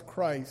trust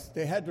Christ,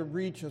 they had to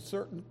reach a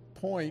certain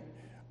point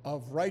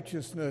of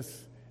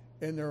righteousness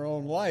in their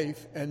own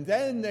life, and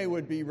then they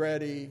would be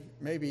ready,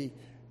 maybe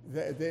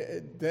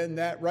then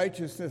that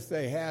righteousness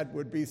they had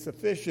would be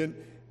sufficient.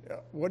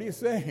 What are you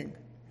saying?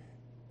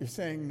 You're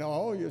saying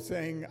no. You're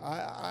saying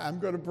I'm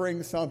going to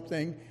bring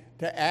something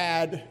to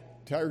add.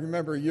 I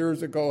remember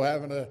years ago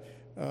having a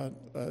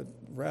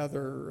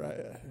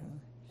rather,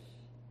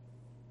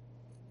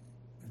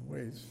 in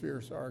ways,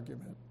 fierce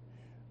argument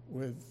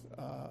with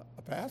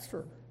a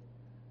pastor.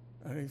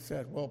 And he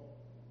said, well,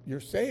 you're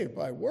saved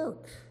by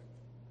works.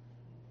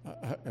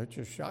 It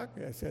just shocked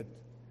me. I said,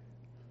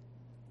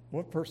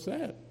 what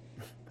percent?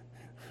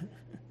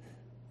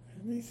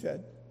 And he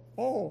said,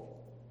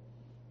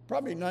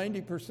 probably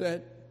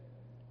 90%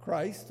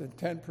 Christ and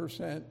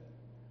 10%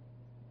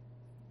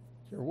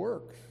 your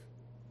works.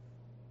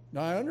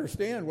 Now, I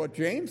understand what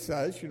James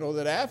says,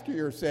 that after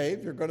you're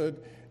saved, you're going to,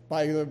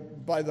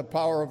 by the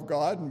power of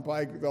God and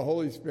by the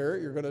Holy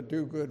Spirit, you're going to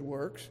do good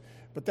works.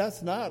 But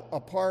that's not a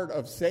part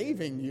of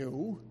saving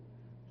you,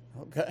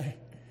 okay?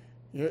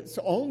 It's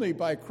only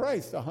by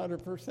Christ,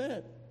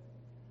 100%.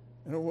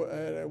 And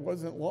it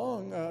wasn't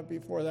long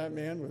before that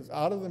man was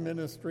out of the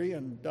ministry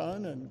and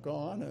done and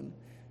gone.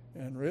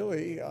 And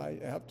really, I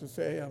have to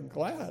say I'm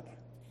glad,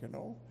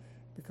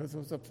 because it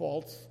was a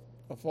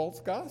false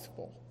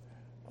gospel.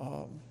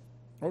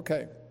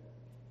 Okay.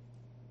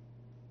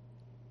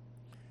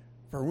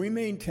 For we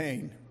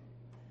maintain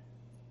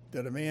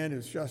that a man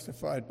is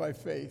justified by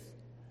faith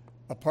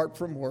apart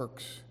from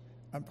works,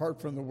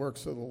 apart from the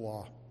works of the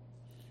law.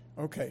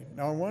 Okay,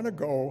 now I want to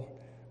go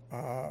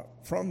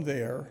from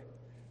there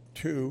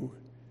to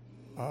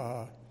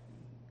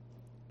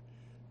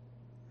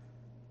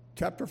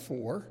chapter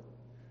 4,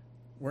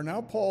 where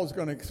now Paul is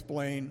going to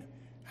explain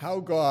how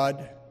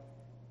God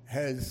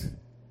has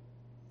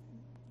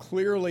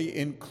clearly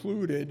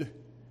included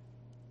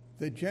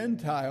the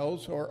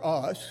Gentiles, or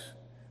us,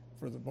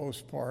 for the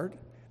most part,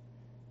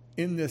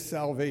 in this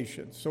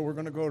salvation. So we're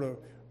going to go to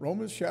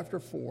Romans chapter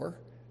 4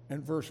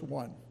 and verse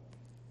 1.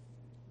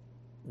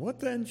 What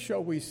then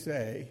shall we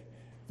say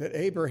that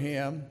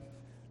Abraham,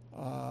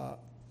 our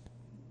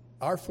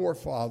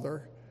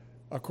forefather,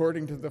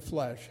 according to the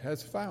flesh,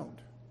 has found?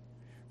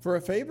 For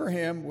if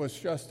Abraham was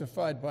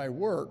justified by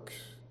works,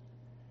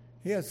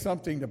 he has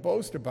something to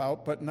boast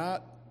about, but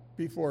not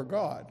before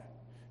God,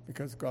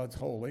 because God's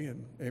holy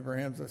and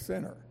Abraham's a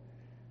sinner.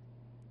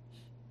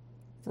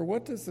 For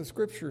what does the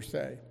Scripture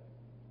say?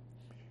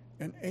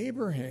 And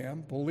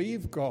Abraham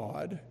believed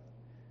God,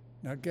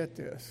 now get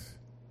this,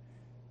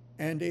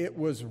 and it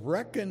was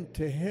reckoned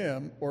to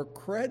him or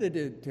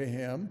credited to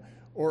him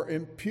or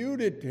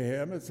imputed to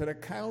him. It's an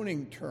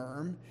accounting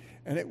term,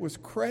 and it was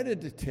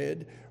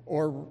credited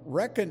or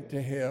reckoned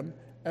to him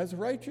as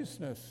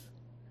righteousness.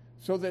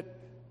 So that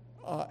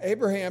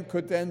Abraham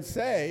could then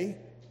say,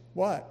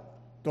 what?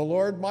 The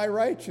Lord my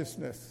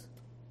righteousness.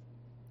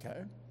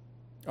 Okay?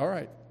 All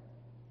right.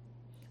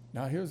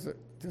 Now this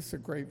is a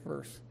great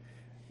verse.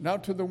 Now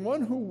to the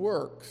one who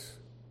works,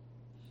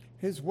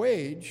 his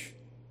wage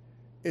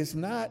is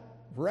not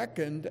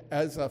reckoned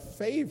as a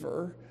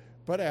favor,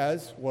 but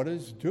as what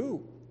is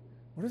due.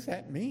 What does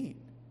that mean?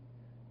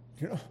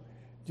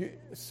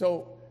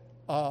 So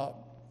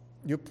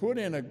you put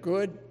in a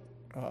good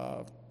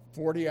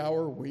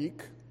 40-hour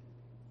week,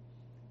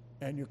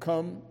 and you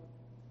come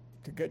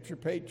to get your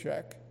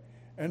paycheck,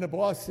 and the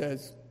boss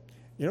says,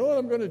 you know what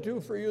I'm going to do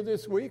for you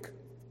this week?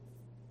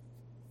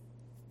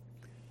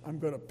 I'm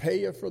going to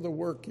pay you for the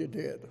work you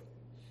did.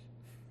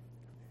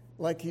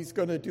 Like he's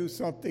going to do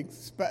something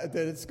that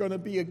it's going to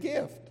be a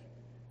gift.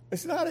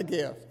 It's not a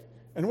gift.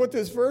 And what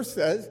this verse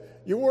says,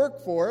 you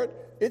work for it,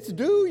 it's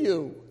due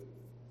you.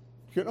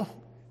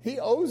 He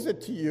owes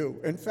it to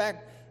you. In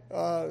fact,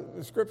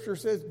 the Scripture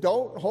says,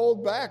 don't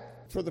hold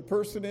back for the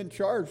person in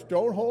charge.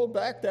 Don't hold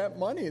back that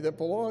money that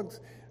belongs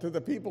to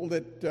the people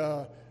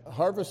that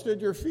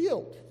harvested your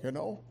field,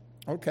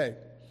 Okay.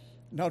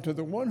 Now, to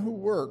the one who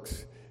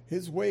works,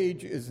 his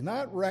wage is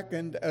not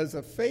reckoned as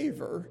a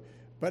favor,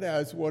 but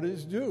as what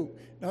is due.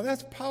 Now,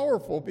 that's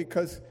powerful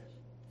because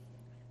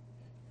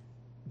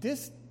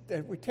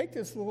if we take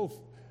this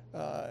little,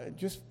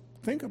 just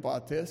think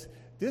about this.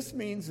 This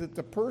means that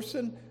the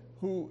person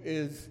who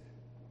is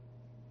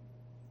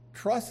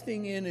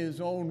trusting in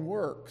his own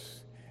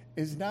works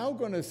is now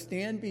going to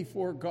stand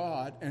before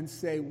God and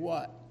say,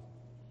 what?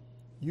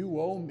 You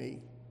owe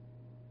me.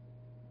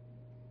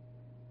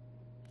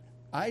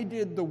 I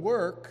did the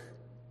work.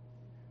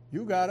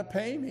 You got to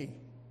pay me.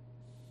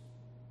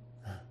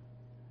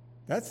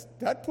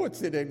 That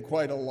puts it in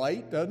quite a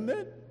light, doesn't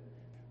it?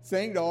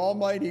 Saying to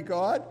Almighty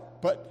God,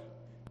 but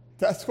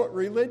that's what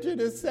religion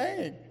is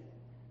saying.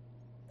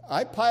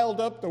 I piled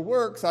up the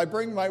works. I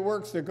bring my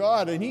works to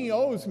God, and He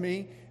owes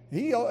me.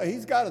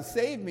 He's got to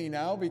save me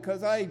now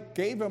because I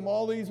gave Him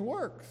all these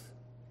works.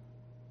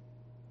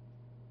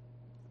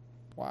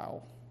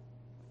 Wow.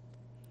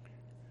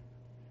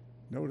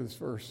 Notice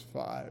verse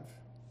 5.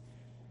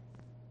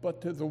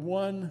 But to the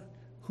one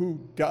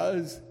who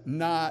does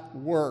not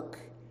work,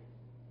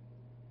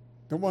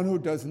 the one who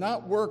does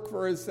not work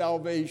for his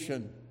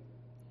salvation,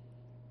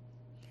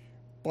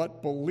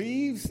 but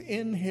believes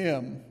in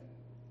Him,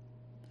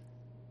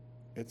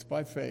 it's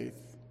by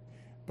faith,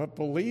 but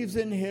believes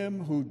in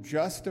Him who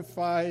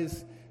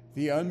justifies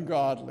the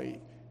ungodly,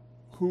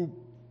 who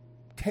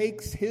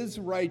takes His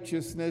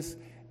righteousness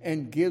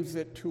and gives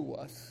it to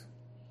us,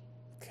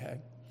 okay,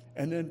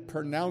 and then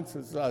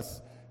pronounces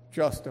us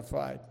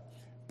justified.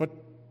 But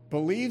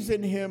believes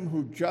in Him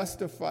who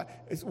justifies,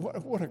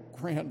 what a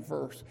grand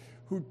verse,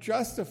 who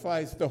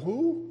justifies the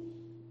who?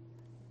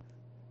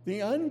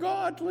 The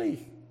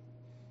ungodly.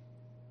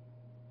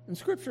 And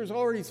Scripture has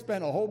already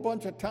spent a whole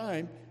bunch of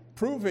time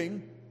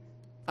proving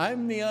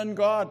I'm the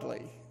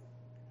ungodly.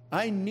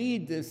 I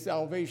need this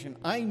salvation.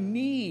 I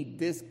need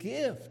this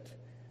gift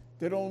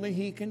that only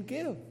He can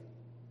give.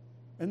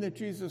 And that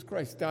Jesus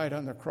Christ died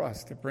on the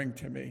cross to bring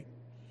to me.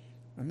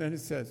 And then it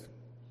says,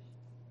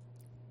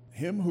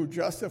 Him who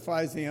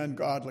justifies the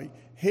ungodly,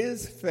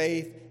 his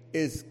faith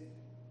is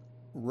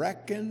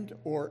reckoned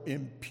or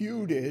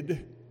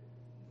imputed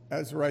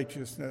as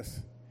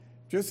righteousness.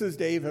 Just as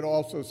David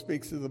also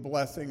speaks of the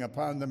blessing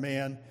upon the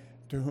man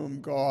to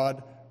whom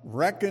God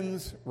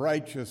reckons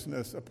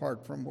righteousness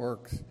apart from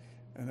works.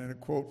 And then a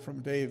quote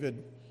from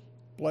David,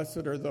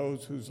 blessed are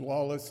those whose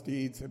lawless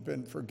deeds have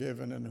been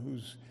forgiven and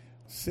whose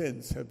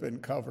sins have been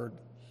covered.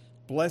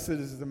 Blessed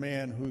is the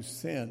man whose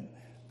sin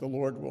the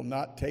Lord will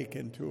not take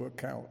into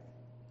account.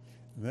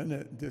 And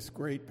then this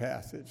great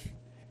passage.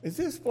 Is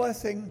this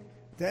blessing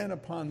then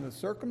upon the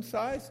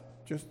circumcised,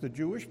 just the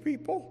Jewish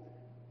people?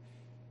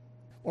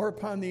 Or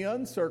upon the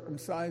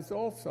uncircumcised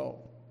also,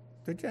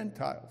 the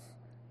Gentiles?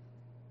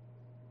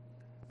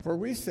 For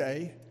we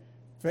say,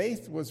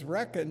 faith was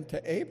reckoned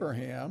to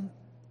Abraham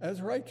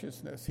as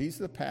righteousness. He's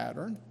the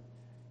pattern.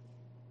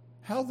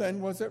 How then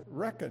was it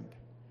reckoned?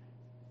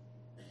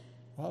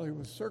 While he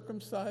was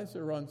circumcised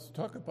or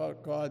talk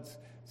about God's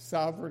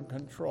sovereign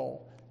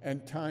control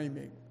and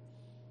timing.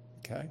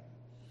 Okay?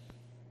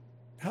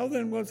 How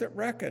then was it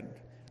reckoned?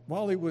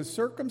 While he was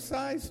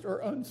circumcised or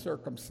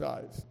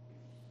uncircumcised?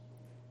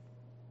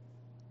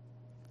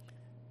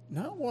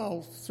 Not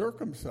while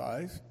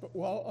circumcised, but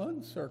while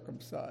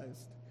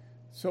uncircumcised.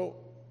 So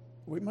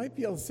we might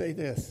be able to say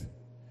this.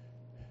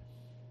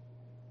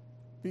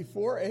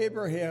 Before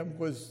Abraham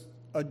was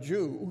a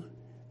Jew,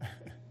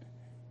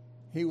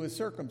 he was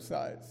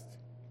circumcised.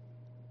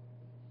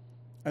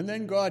 And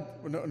then God,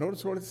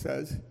 notice what it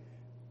says,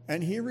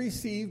 and he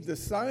received the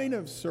sign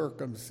of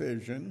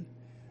circumcision,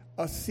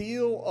 a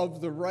seal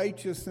of the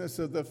righteousness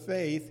of the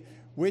faith,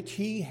 which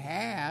he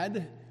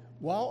had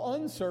while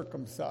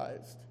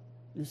uncircumcised.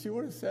 You see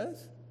what it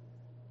says?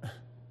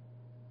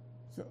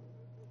 So,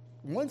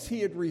 once he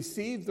had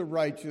received the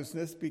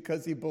righteousness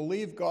because he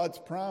believed God's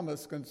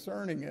promise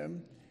concerning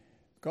him,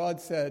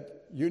 God said,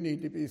 you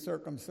need to be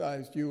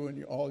circumcised, you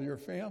and all your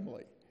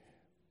family.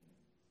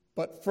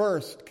 But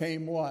first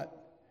came what?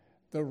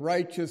 The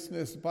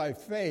righteousness by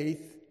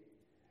faith.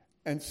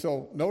 And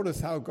so notice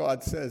how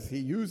God says he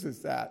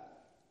uses that.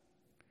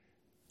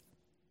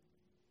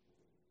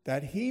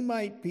 That he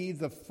might be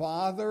the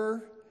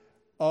father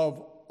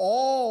of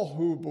all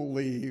who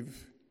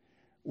believe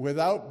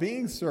without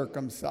being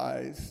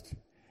circumcised,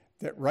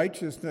 that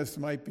righteousness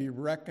might be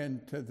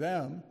reckoned to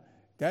them.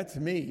 That's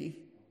me,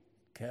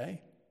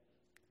 okay,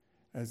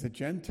 as a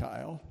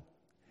Gentile.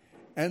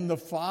 And the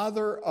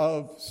father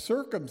of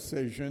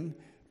circumcision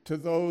to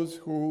those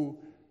who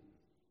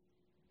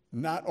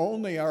not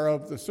only are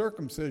of the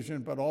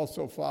circumcision, but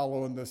also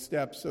follow in the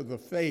steps of the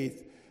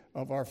faith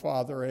of our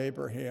father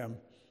Abraham,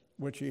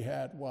 which he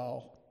had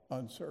while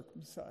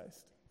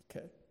uncircumcised.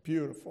 Okay,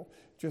 beautiful.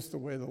 Just the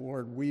way the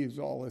Lord weaves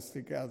all this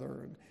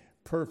together and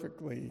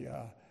perfectly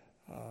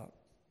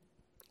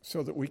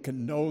so that we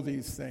can know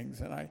these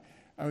things. And I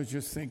was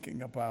just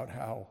thinking about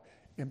how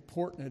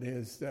important it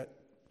is that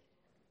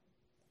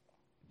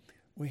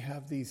we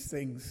have these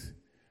things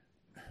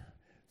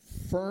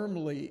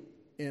firmly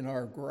in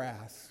our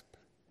grasp.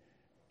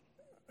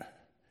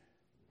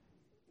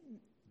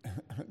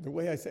 The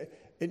way I say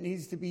it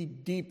needs to be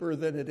deeper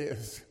than it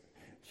is,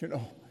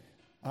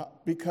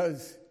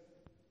 because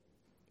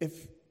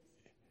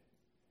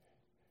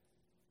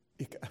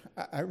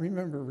I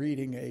remember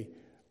reading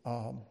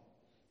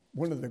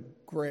one of the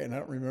great, and I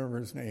don't remember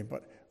his name,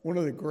 but one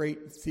of the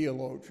great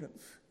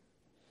theologians,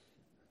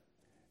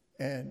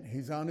 and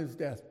he's on his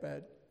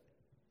deathbed,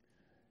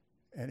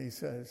 and he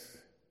says,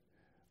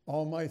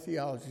 all my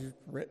theology, he's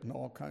written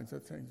all kinds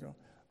of things,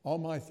 all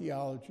my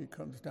theology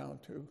comes down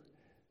to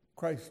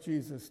Christ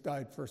Jesus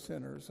died for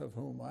sinners, of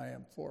whom I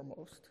am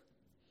foremost.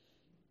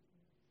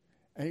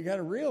 And you got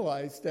to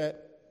realize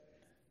that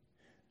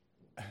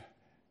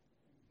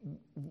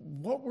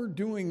what we're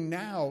doing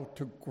now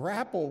to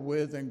grapple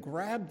with and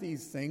grab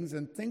these things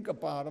and think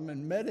about them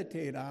and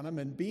meditate on them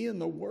and be in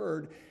the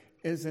Word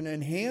is an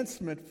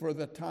enhancement for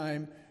the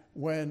time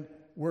when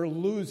we're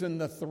losing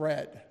the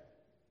thread.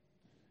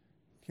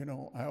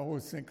 I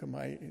always think of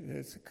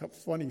it's a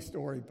funny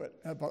story, but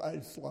I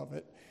just love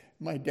it.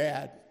 My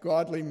dad,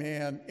 godly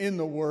man, in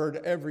the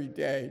Word every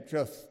day,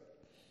 just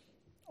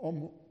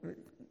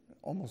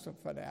almost a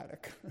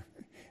fanatic.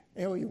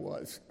 He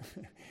was.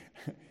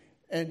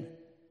 And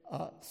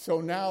so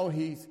now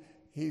he's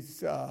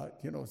his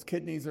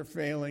kidneys are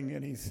failing,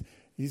 and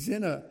he's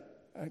in a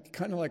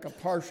kind of like a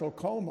partial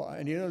coma,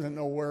 and he doesn't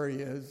know where he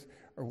is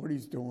or what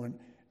he's doing.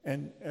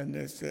 And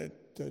the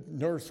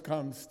nurse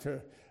comes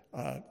to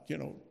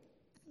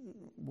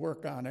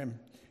work on him,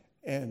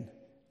 and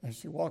as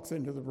she walks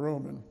into the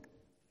room, and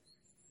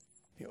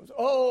he goes,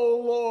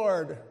 "Oh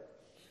Lord,"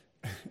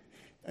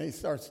 and he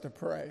starts to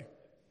pray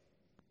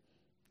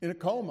in a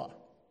coma.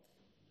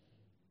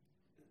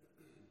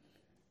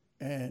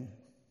 And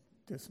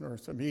this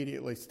nurse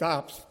immediately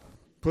stops,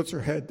 puts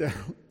her head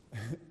down,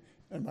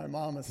 and my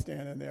mom is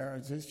standing there,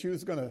 and she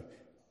was going to,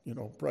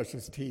 brush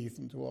his teeth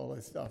and do all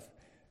this stuff.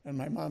 And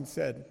my mom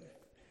said,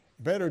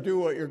 "Better do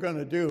what you're going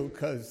to do,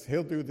 because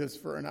he'll do this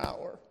for an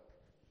hour."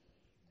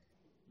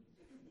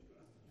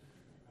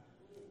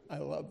 I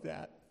love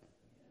that.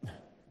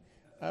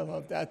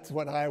 That's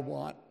what I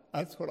want.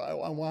 That's what I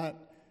want.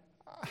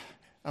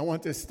 I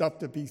want this stuff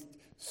to be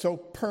so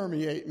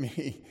permeate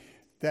me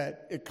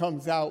that it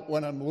comes out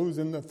when I'm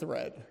losing the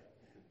thread,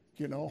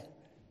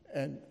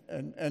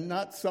 and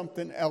not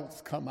something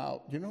else come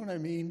out. You know what I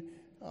mean?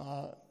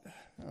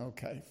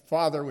 Okay.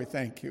 Father, we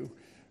thank you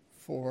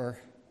for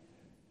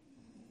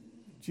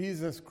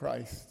Jesus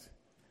Christ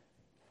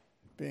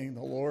being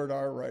the Lord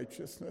our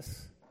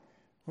righteousness.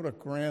 What a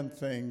grand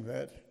thing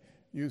that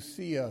you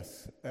see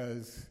us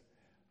as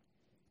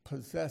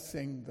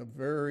possessing the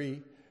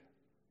very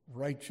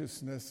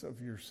righteousness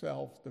of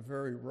yourself, the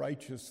very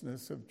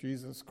righteousness of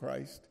Jesus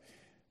Christ.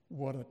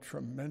 What a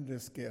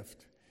tremendous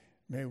gift.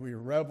 May we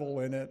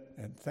revel in it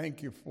and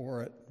thank you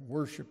for it,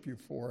 worship you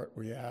for it,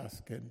 we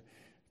ask. In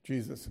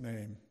Jesus'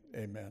 name,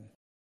 amen.